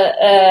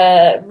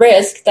a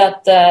risk that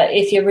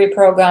if you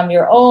reprogram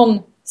your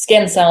own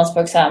skin cells,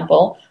 for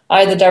example,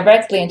 either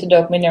directly into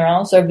dopamine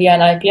neurons or via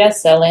an iPS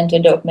cell into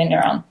a dopamine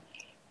neuron,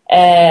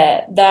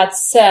 that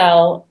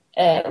cell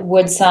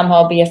would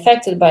somehow be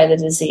affected by the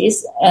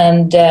disease,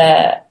 and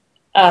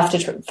after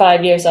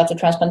 5 years after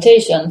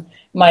transplantation,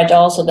 might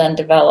also then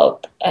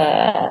develop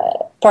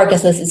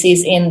Parkinson's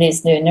disease in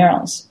these new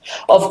neurons.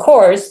 Of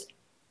course,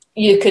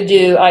 you could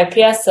do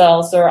iPS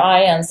cells or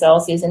IN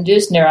cells, these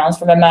induced neurons,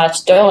 from a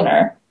matched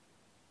donor,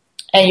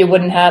 and you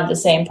wouldn't have the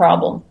same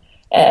problem.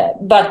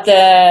 But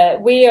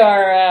we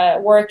are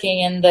working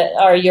in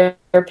our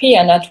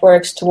European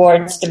networks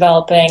towards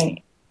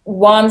developing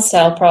one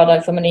cell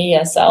product from an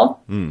ES cell.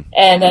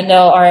 And I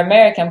know our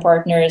American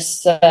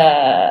partners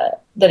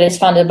that is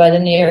funded by the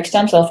New York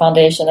Stem Cell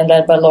Foundation and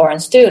led by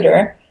Lawrence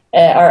Studer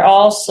are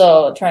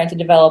also trying to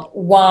develop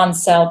one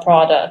cell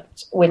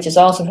product, which is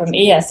also from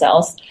ES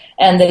cells.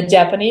 And the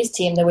Japanese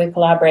team that we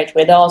collaborate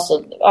with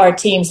also, our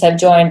teams have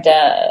joined,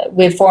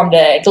 we've formed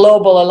a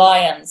global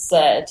alliance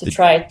to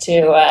try to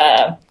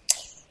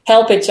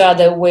help each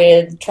other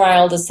with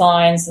trial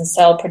designs and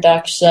cell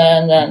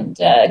production and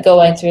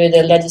going through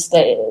the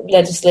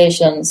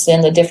legislations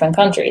in the different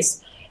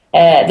countries.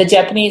 The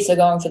Japanese are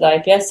going for the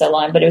iPS cell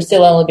line, but it will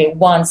still only be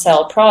one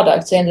cell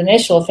product. So in the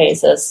initial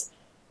phases,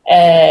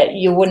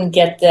 you wouldn't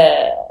get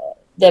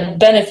the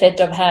benefit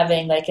of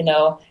having,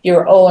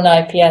 your own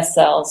iPS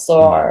cells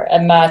or a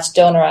matched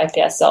donor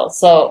iPS cell.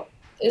 So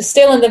it's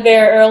still in the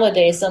very early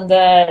days, and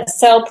the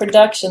cell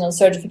production and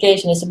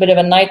certification is a bit of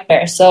a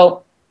nightmare.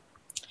 So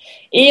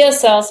ES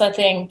cells, I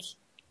think,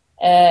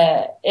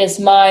 is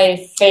my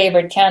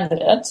favorite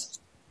candidate.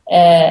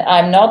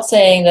 I'm not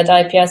saying that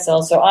iPS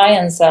cells or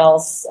IN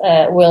cells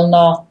will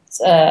not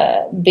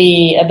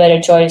be a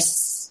better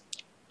choice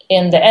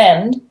in the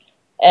end.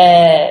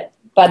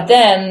 But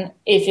then,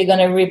 if you're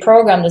going to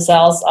reprogram the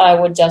cells, I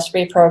would just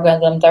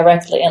reprogram them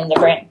directly in the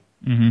brain.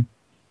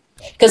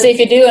 Because if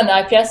you do an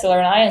iPS cell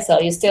or an IN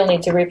cell, you still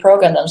need to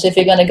reprogram them. So if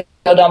you're going to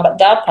go down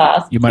that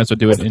path, you might as well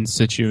do it in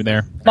situ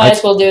there. Might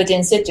as well do it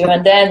in situ,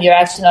 and then you're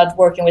actually not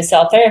working with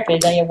cell therapy,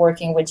 then you're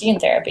working with gene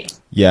therapy.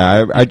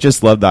 Yeah, I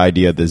just love the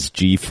idea of this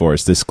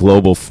G-force, this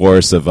global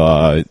force of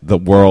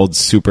the world's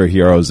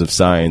superheroes of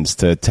science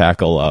to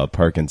tackle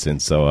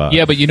Parkinson. So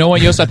yeah, but you know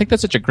what, Yost? I think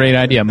that's such a great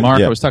idea.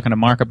 Mark, I was talking to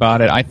Mark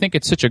about it. I think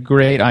it's such a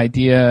great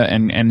idea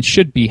and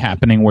should be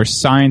happening where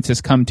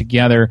scientists come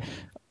together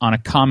on a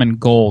common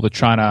goal to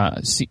try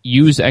to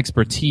use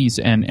expertise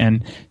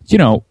and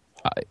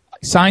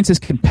science is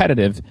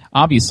competitive,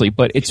 obviously,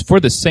 but it's for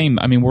the same.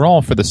 I mean, we're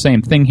all for the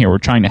same thing here. We're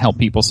trying to help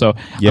people. So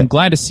I'm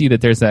glad to see that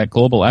there's that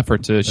global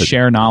effort to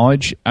share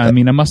knowledge. I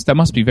mean, that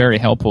must be very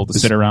helpful to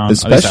sit around.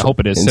 At least I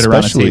hope it is. Sit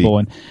around a table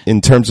and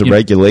in terms of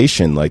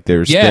regulation, like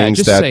there's things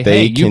just that say,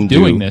 they hey, can you're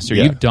doing this or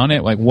you've done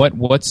it. Like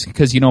what's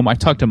because I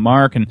talked to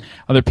Mark and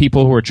other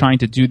people who are trying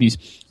to do these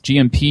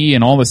GMP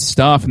and all this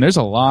stuff, and there's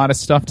a lot of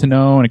stuff to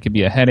know, and it can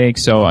be a headache.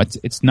 So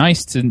it's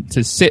nice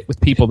to sit with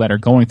people that are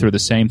going through the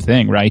same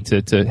thing, right?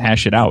 To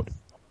hash it out.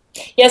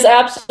 Yes,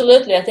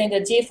 absolutely. I think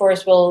the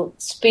G-force will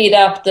speed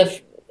up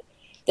the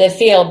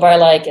field by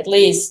at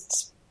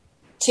least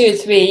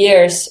 2-3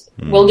 years.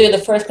 We'll do the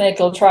first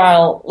clinical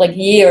trial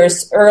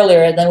years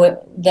earlier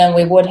than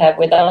we would have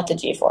without the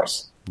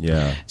G-force.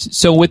 Yeah.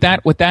 So with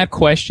that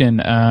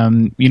question,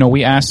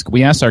 we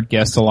ask our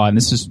guests a lot, and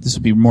this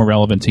would be more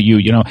relevant to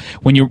you.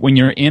 When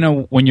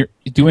you're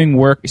doing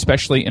work,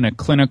 especially in a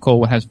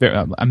clinical, what has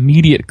very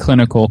immediate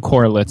clinical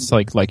correlates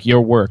like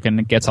your work, and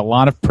it gets a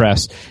lot of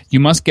press, you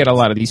must get a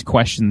lot of these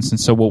questions. And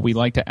so what we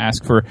like to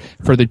ask for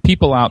the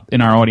people out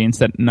in our audience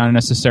that not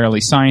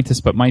necessarily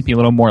scientists, but might be a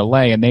little more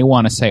lay, and they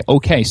want to say,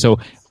 okay, so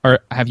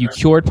have you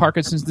cured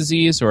Parkinson's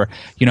disease, or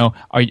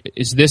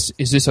is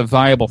this a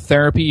viable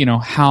therapy?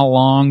 How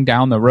long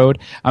down the road?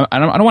 I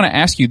don't want to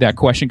ask you that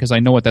question because I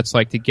know what that's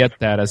like to get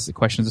that as the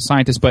question as a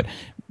scientist. But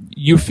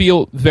you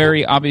feel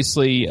very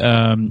obviously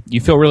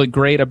you feel really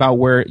great about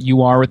where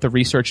you are with the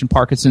research in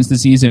Parkinson's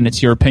disease, and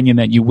it's your opinion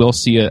that you will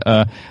see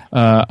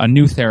a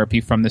new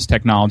therapy from this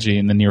technology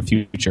in the near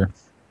future.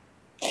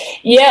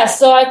 Yeah,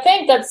 so I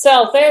think that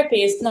cell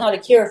therapy is not a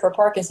cure for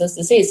Parkinson's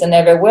disease and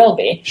never will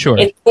be. Sure.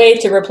 It's a way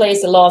to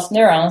replace the lost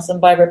neurons, and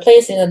by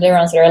replacing the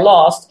neurons that are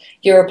lost,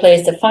 you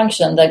replace the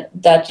function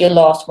that you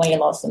lost when you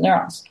lost the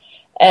neurons.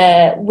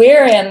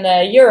 We're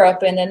in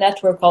Europe in a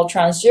network called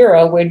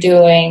TransEuro. We're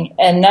doing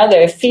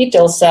another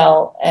fetal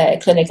cell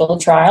clinical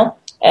trial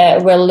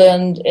where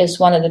Lund is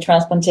one of the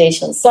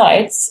transplantation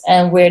sites,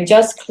 and we're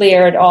just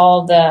cleared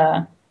all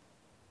the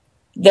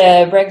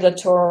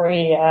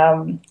regulatory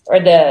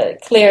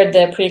cleared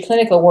the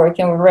preclinical work,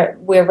 and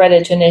we're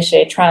ready to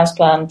initiate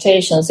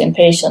transplantations in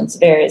patients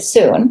very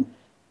soon.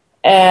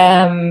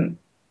 And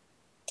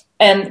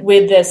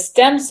with the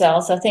stem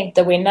cells, I think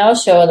that we now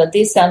show that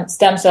these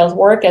stem cells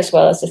work as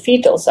well as the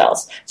fetal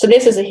cells. So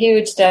this is a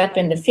huge step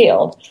in the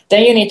field.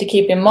 Then you need to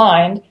keep in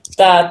mind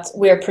that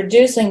we're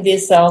producing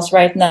these cells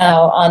right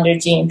now under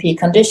GMP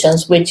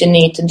conditions, which you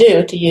need to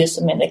do to use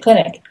them in the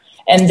clinic.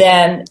 And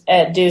then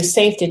do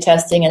safety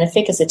testing and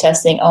efficacy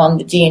testing on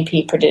the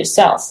GMP-produced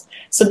cells.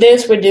 So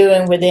this we're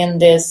doing within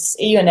this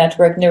EU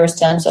network,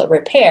 Neurostem Cell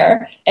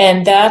Repair,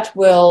 and that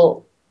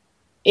will,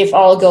 if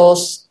all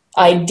goes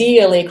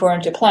ideally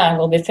according to plan,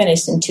 will be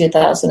finished in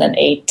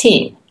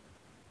 2018.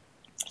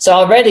 So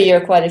already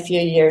you're quite a few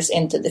years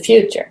into the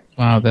future.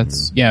 Wow,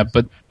 that's, yeah,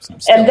 but... Still.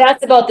 And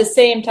that's about the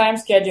same time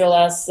schedule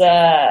as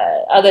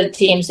other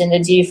teams in the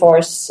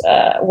G-Force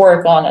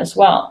work on as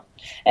well.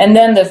 And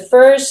then the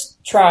first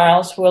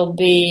trials will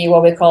be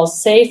what we call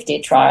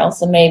safety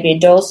trials, and maybe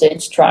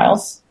dosage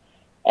trials,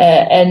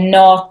 and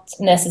not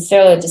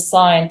necessarily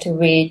designed to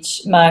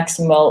reach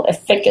maximal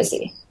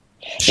efficacy.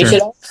 Sure. You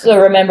should also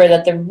remember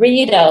that the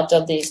readout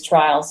of these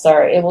trials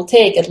it will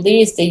take at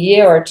least a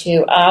year or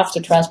two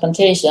after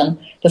transplantation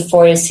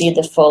before you see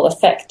the full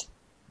effect.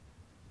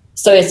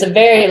 So it's a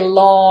very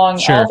long.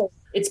 Sure.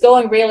 It's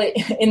going really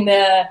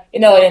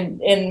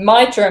in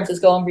my terms, it's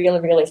going really,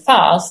 really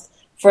fast.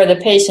 For the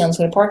patients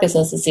with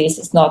Parkinson's disease,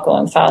 it's not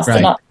going fast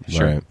enough.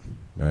 Sure.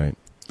 Right.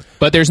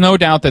 But there's no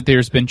doubt that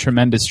there's been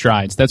tremendous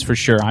strides. That's for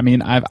sure. I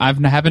mean, I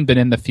haven't been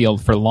in the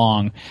field for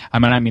long.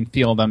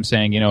 Field. I'm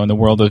saying, in the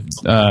world of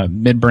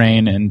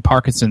midbrain and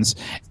Parkinson's.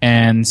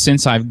 And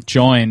since I've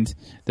joined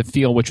the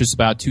field, which was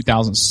about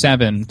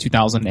 2007,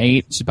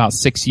 2008, it's about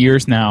 6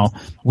 years now.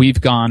 We've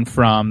gone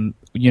from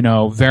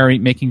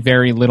making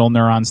very little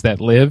neurons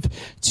that live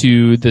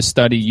to the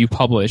study you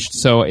published.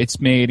 So it's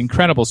made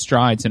incredible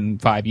strides in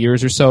 5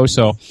 years or so.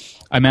 So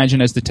I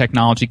imagine as the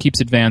technology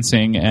keeps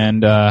advancing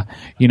and, we're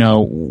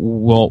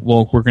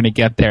going to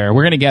get there.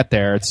 We're going to get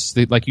there. It's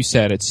like you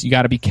said, you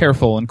got to be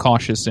careful and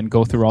cautious and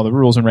go through all the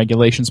rules and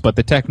regulations, but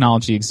the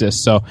technology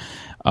exists. So,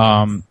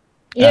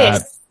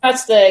 yes,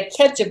 that's the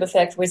catch-up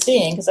effect we're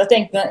seeing. Because I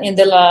think that in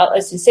the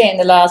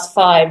last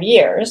 5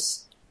 years,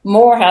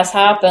 more has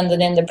happened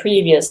than in the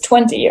previous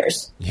 20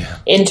 years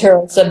in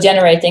terms of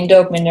generating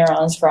dopamine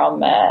neurons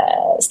from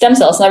stem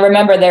cells. And I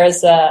remember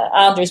there's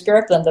Anders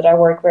Björklund that I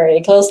work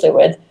very closely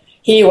with.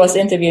 He was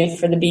interviewed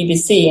for the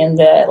BBC in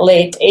the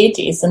late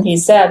 80s, and he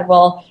said,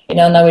 well,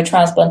 now we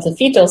transplanted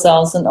fetal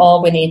cells, and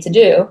all we need to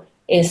do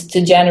is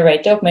to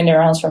generate dopamine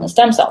neurons from the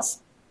stem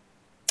cells.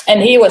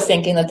 And he was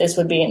thinking that this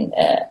would be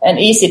an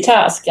easy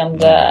task,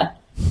 and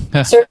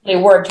certainly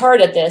worked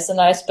hard at this. And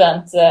I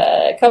spent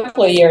a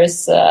couple of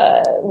years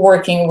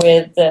working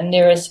with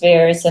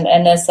neurospheres and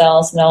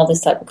NSLs and all these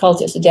type of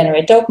cultures to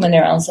generate dopamine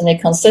neurons, and they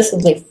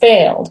consistently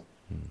failed.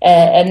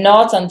 And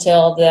not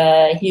until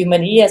the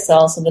human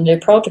ESLs and the new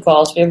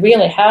protocols, we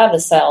really have a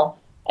cell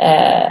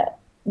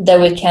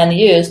that we can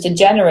use to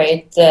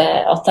generate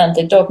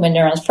authentic dopamine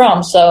neurons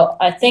from. So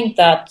I think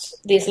that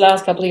these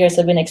last couple of years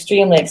have been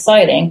extremely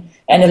exciting,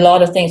 and a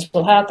lot of things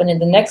will happen in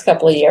the next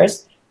couple of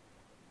years.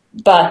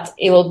 But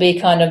it will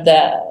be kind of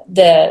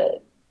the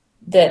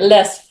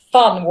less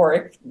fun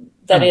work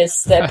that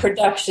is the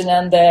production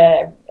and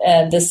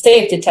the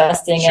safety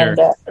testing and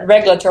the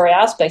regulatory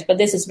aspects. But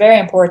this is very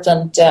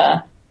important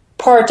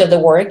part of the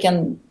work,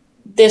 and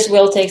this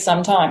will take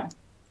some time.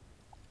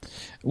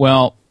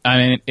 Well,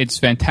 it's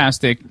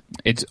fantastic.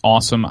 It's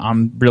awesome.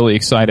 I'm really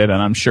excited,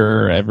 and I'm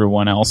sure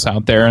everyone else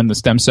out there in the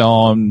stem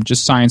cell and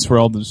just science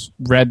world has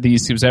read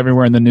these. It was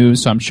everywhere in the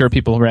news, so I'm sure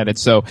people read it.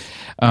 So,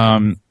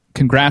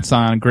 congrats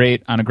on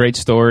a great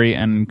story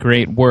and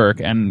great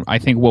work. And I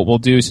think what we'll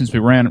do, since we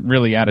ran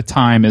really out of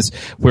time, is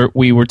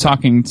we were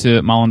talking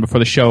to Malin before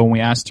the show, and we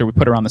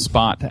put her on the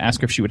spot to ask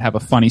her if she would have a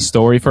funny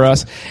story for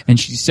us. And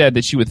she said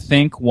that she would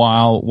think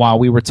while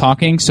we were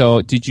talking.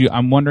 So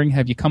I'm wondering,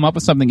 have you come up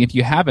with something? If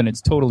you haven't,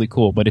 it's totally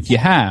cool. But if you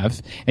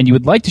have, and you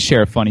would like to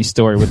share a funny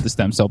story with the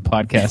Stem Cell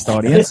Podcast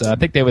audience, I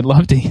think they would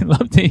love to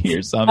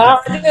hear something. I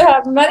do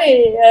have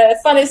many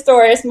funny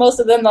stories,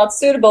 most of them not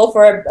suitable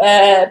for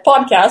a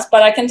podcast,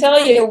 but I can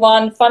tell you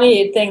one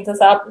funny thing that's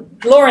happened.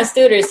 Lawrence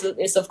Studer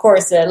is of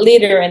course a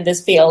leader in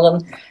this field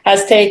and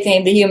has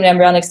taken the human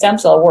embryonic stem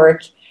cell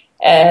work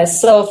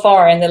so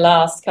far in the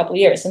last couple of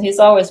years. And he's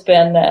always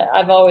been,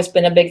 I've always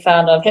been a big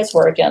fan of his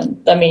work,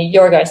 and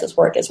your guys'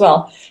 work as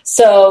well.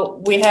 So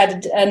we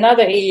had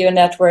another EU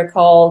network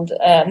called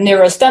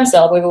Neurostem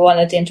Cell, where we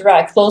wanted to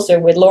interact closer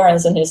with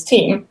Lawrence and his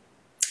team.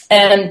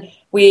 And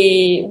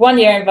we one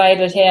year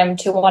invited him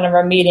to one of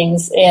our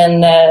meetings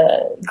in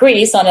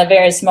Greece on a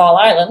very small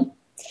island.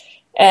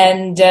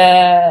 And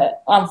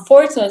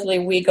unfortunately,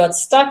 we got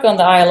stuck on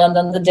the island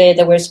on the day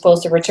that we were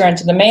supposed to return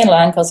to the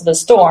mainland because of a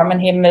storm,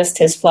 and he missed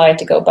his flight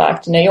to go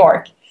back to New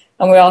York.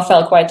 And we all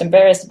felt quite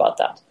embarrassed about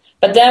that.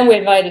 But then we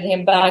invited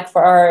him back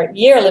for our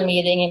yearly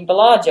meeting in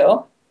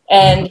Bellagio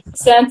and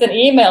sent an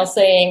email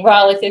saying,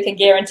 well, if you can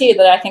guarantee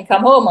that I can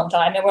come home on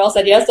time. And we all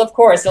said, yes, of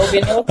course, there'll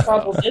be no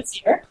trouble this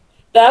year.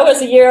 That was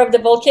the year of the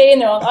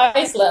volcano on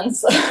Iceland.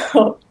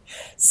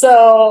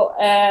 So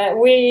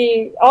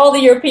all the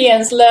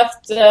Europeans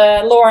left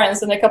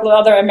Lawrence and a couple of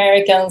other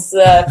Americans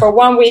for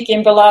 1 week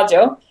in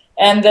Bellagio,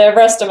 and the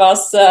rest of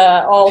us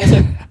all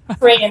took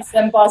trains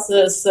and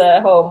buses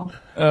home.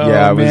 Oh,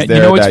 yeah, I was man. there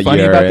You know what's that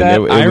funny year, about and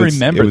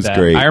that? it was that.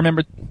 great. I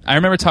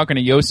remember talking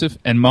to Josef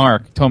and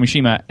Mark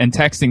Tomishima and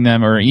texting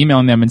them or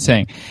emailing them and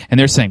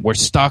they're saying, we're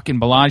stuck in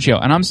Bellagio.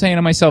 And I'm saying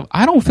to myself,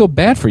 I don't feel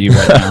bad for you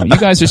right now. You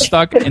guys are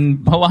stuck in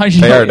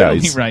Bellagio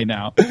Paradise. right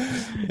now.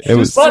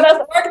 Well, as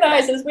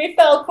organizers, we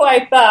felt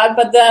quite bad,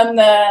 but then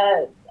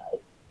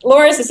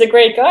Lawrence is a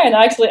great guy, and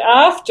actually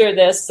after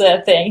this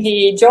thing,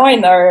 he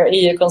joined our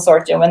EU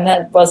consortium, and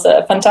that was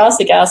a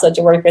fantastic asset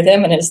to work with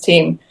him and his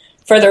team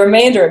for the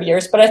remainder of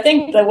years. But I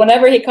think that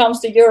whenever he comes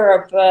to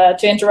Europe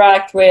to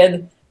interact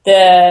with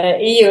the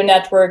EU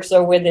networks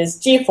or with his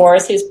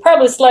G-Force, he's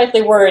probably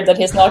slightly worried that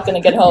he's not going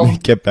to get home.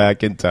 Get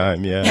back in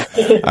time, yeah.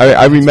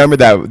 I remember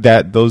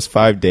that those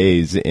 5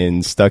 days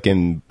stuck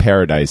in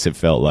paradise. It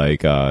felt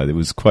like it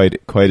was quite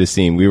a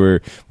scene. We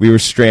were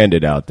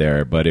stranded out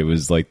there, but it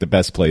was like the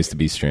best place to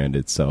be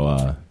stranded.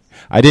 So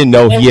I didn't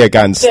know he had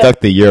gotten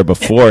stuck the year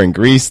before in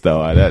Greece,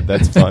 though.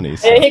 That's funny.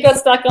 So. He got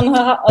stuck on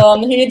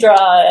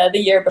Hydra the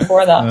year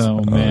before that.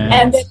 Oh, man.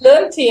 And the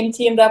Lund team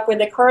teamed up with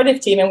the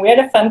Cardiff team, and we had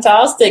a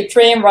fantastic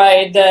train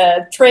ride,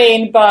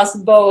 train, bus,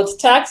 boat,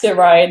 taxi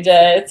ride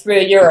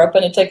through Europe,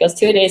 and it took us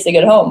 2 days to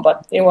get home.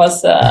 But it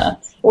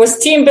was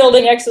team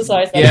building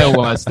exercise. Yeah, it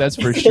was. That's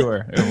for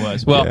sure. It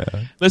was. Well,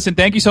 Listen,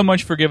 thank you so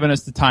much for giving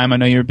us the time. I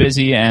know you're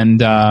busy, and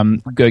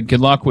good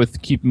luck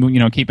with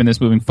keeping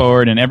this moving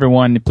forward. And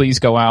everyone, please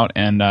go out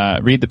and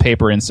read the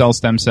paper in Cell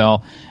Stem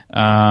Cell.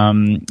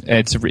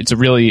 It's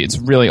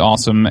really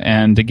awesome.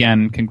 And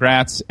again,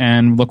 congrats,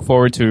 and look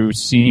forward to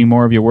seeing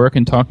more of your work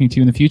and talking to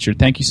you in the future.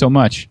 Thank you so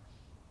much.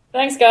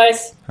 Thanks,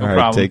 guys. All right,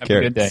 problem. take Have care.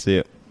 a good day. See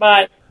you.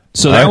 Bye.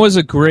 So that was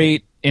a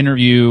great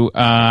interview.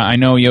 I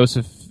know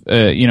Josef,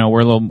 we're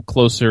a little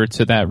closer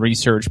to that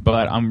research,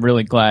 but I'm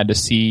really glad to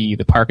see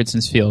the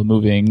Parkinson's field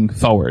moving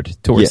forward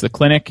towards the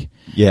clinic.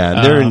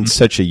 Yeah, they're in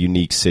such a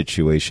unique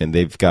situation.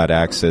 They've got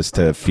access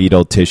to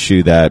fetal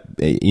tissue that,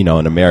 in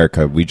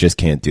America, we just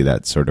can't do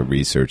that sort of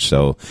research.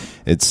 So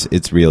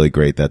it's really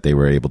great that they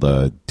were able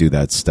to do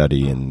that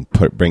study and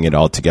bring it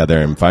all together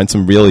and find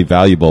some really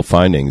valuable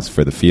findings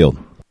for the field.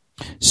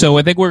 So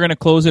I think we're going to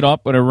close it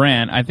up with a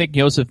rant. I think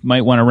Josef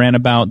might want to rant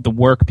about the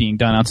work being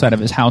done outside of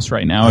his house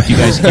right now. If you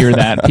guys hear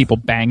that, people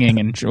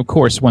banging, and of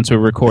course, once we're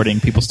recording,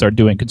 people start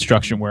doing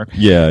construction work.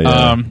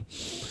 Yeah.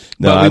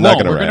 No, I'm not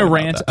going to We're going to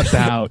rant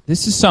about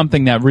this is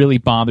something that really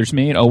bothers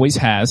me. It always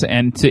has,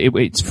 and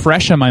it's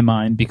fresh on my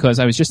mind because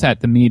I was just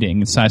at the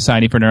meeting,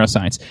 Society for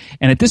Neuroscience,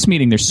 and at this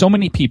meeting, there's so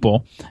many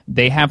people.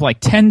 They have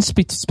like 10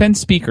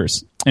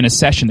 speakers in a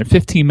session. They're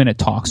 15-minute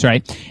talks,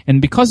 right?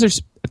 And because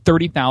there's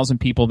 30,000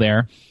 people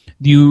there,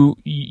 your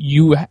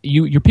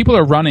people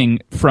are running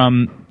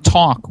from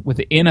talk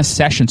within a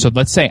session. So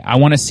let's say I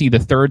want to see the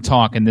third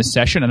talk in this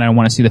session, and I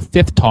want to see the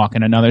fifth talk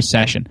in another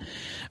session.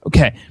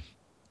 Okay.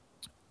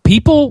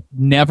 People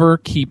never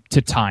keep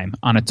to time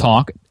on a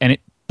talk, and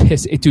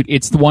dude,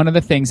 it's one of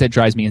the things that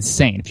drives me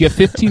insane. If you have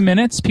 15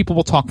 minutes, people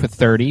will talk for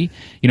 30.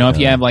 If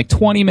you have like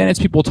 20 minutes,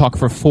 people will talk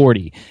for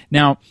 40.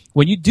 Now,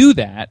 when you do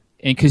that,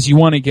 and because you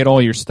want to get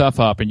all your stuff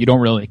up and you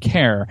don't really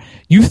care,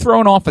 you've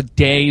thrown off a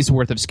day's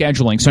worth of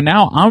scheduling. So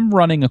now I'm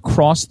running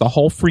across the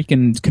whole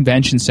freaking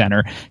convention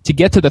center to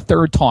get to the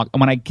third talk. And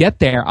when I get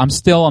there, I'm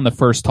still on the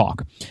first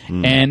talk.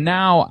 And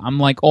now I'm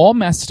like all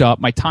messed up.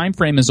 My time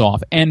frame is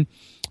off. And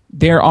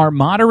there are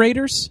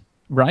moderators,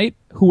 right,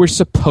 who are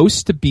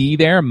supposed to be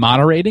there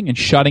moderating and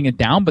shutting it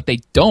down, but they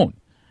don't.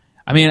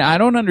 I mean, I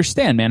don't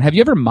understand, man. Have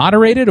you ever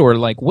moderated, or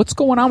like what's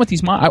going on with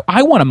these?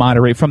 I want to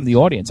moderate from the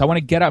audience. I want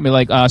to get up and be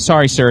like,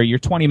 sorry, sir, your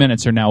 20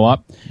 minutes are now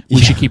up.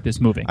 We should keep this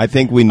moving. I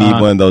think we need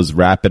one of those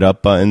wrap it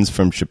up buttons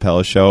from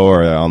Chappelle's show,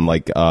 or on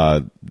like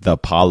the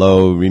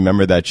Apollo.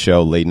 Remember that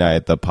show, Late Night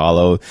at the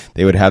Apollo?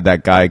 They would have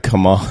that guy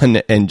come on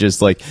and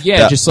just like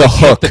just like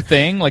hit the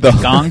thing, like the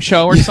Gong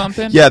Show or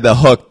something. Yeah, the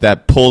hook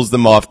that pulls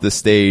them off the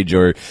stage.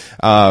 Or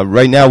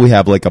right now we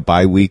have like a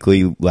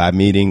bi-weekly lab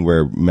meeting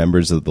where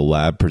members of the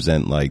lab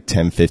present like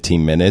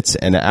 10-15 minutes,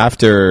 and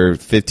after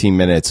 15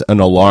 minutes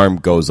an alarm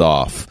goes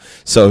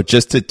off. So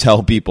just to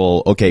tell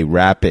people, okay,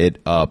 wrap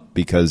it up,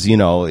 because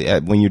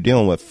when you're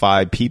dealing with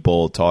 5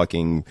 people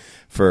talking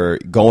for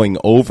going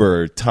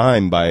over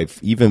time by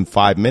even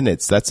 5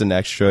 minutes, that's an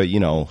extra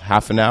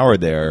half an hour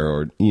there.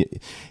 Or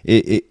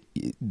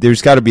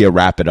there's got to be a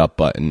wrap it up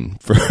button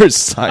for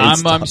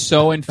science. I'm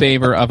so in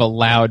favor of a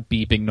loud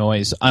beeping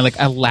noise. I like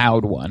a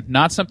loud one,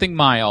 not something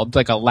mild,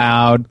 like a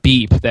loud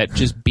beep that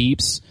just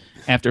beeps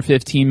after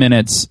 15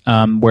 minutes,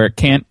 where it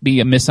can't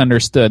be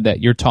misunderstood that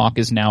your talk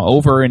is now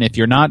over, and if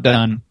you're not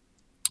done,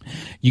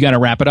 you got to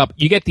wrap it up.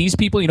 You get these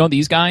people,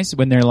 these guys,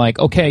 when they're like,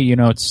 okay,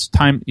 it's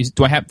time.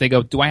 They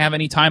go, do I have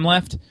any time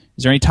left?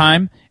 Is there any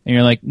time? And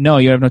you're like, no,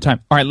 you have no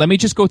time. All right, let me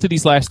just go through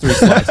these last 3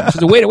 slides.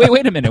 Says, wait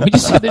a minute. We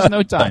just said there's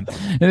no time.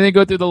 And then they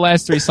go through the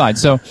last 3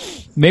 slides. So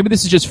maybe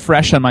this is just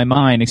fresh on my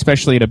mind,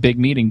 especially at a big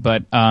meeting.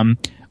 But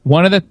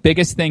one of the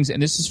biggest things,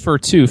 and this is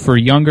for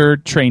younger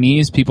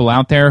trainees, people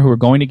out there who are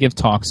going to give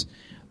talks,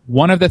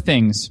 one of the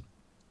things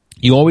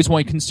you always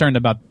want to be concerned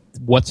about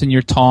what's in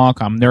your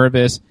talk. I'm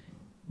nervous.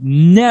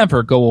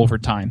 Never go over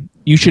time.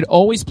 You should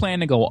always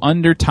plan to go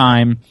under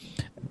time.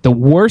 The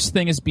worst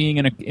thing is being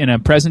in a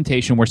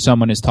presentation where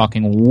someone is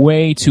talking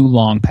way too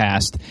long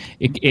past.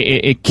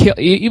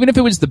 Even if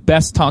it was the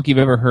best talk you've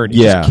ever heard, it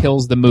just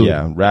kills the mood.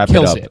 Yeah, wrap it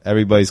up.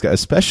 Everybody's got,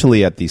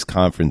 especially at these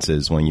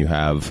conferences when you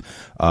have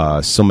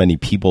so many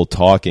people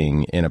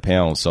talking in a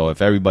panel. So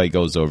if everybody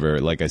goes over,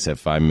 like I said,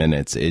 5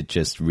 minutes, it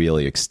just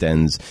really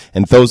extends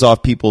and throws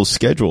off people's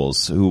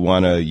schedules who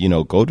want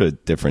to, go to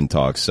different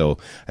talks. So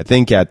I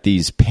think at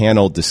these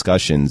panel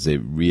discussions,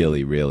 it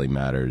really, really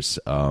matters.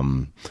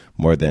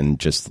 More than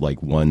just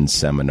like one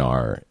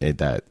seminar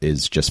that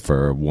is just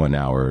for a 1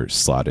 hour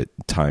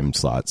time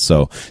slot.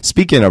 So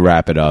speaking of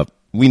wrap it up,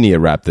 we need to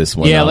wrap this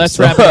one up. Yeah, let's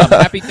wrap it up.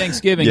 Happy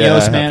Thanksgiving,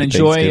 Yost, man.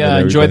 Enjoy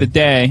the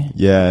day.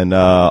 Yeah, and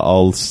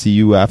I'll see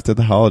you after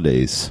the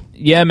holidays.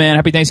 Yeah, man.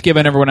 Happy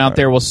Thanksgiving, everyone out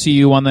there. We'll see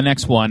you on the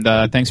next one.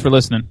 Thanks for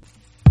listening.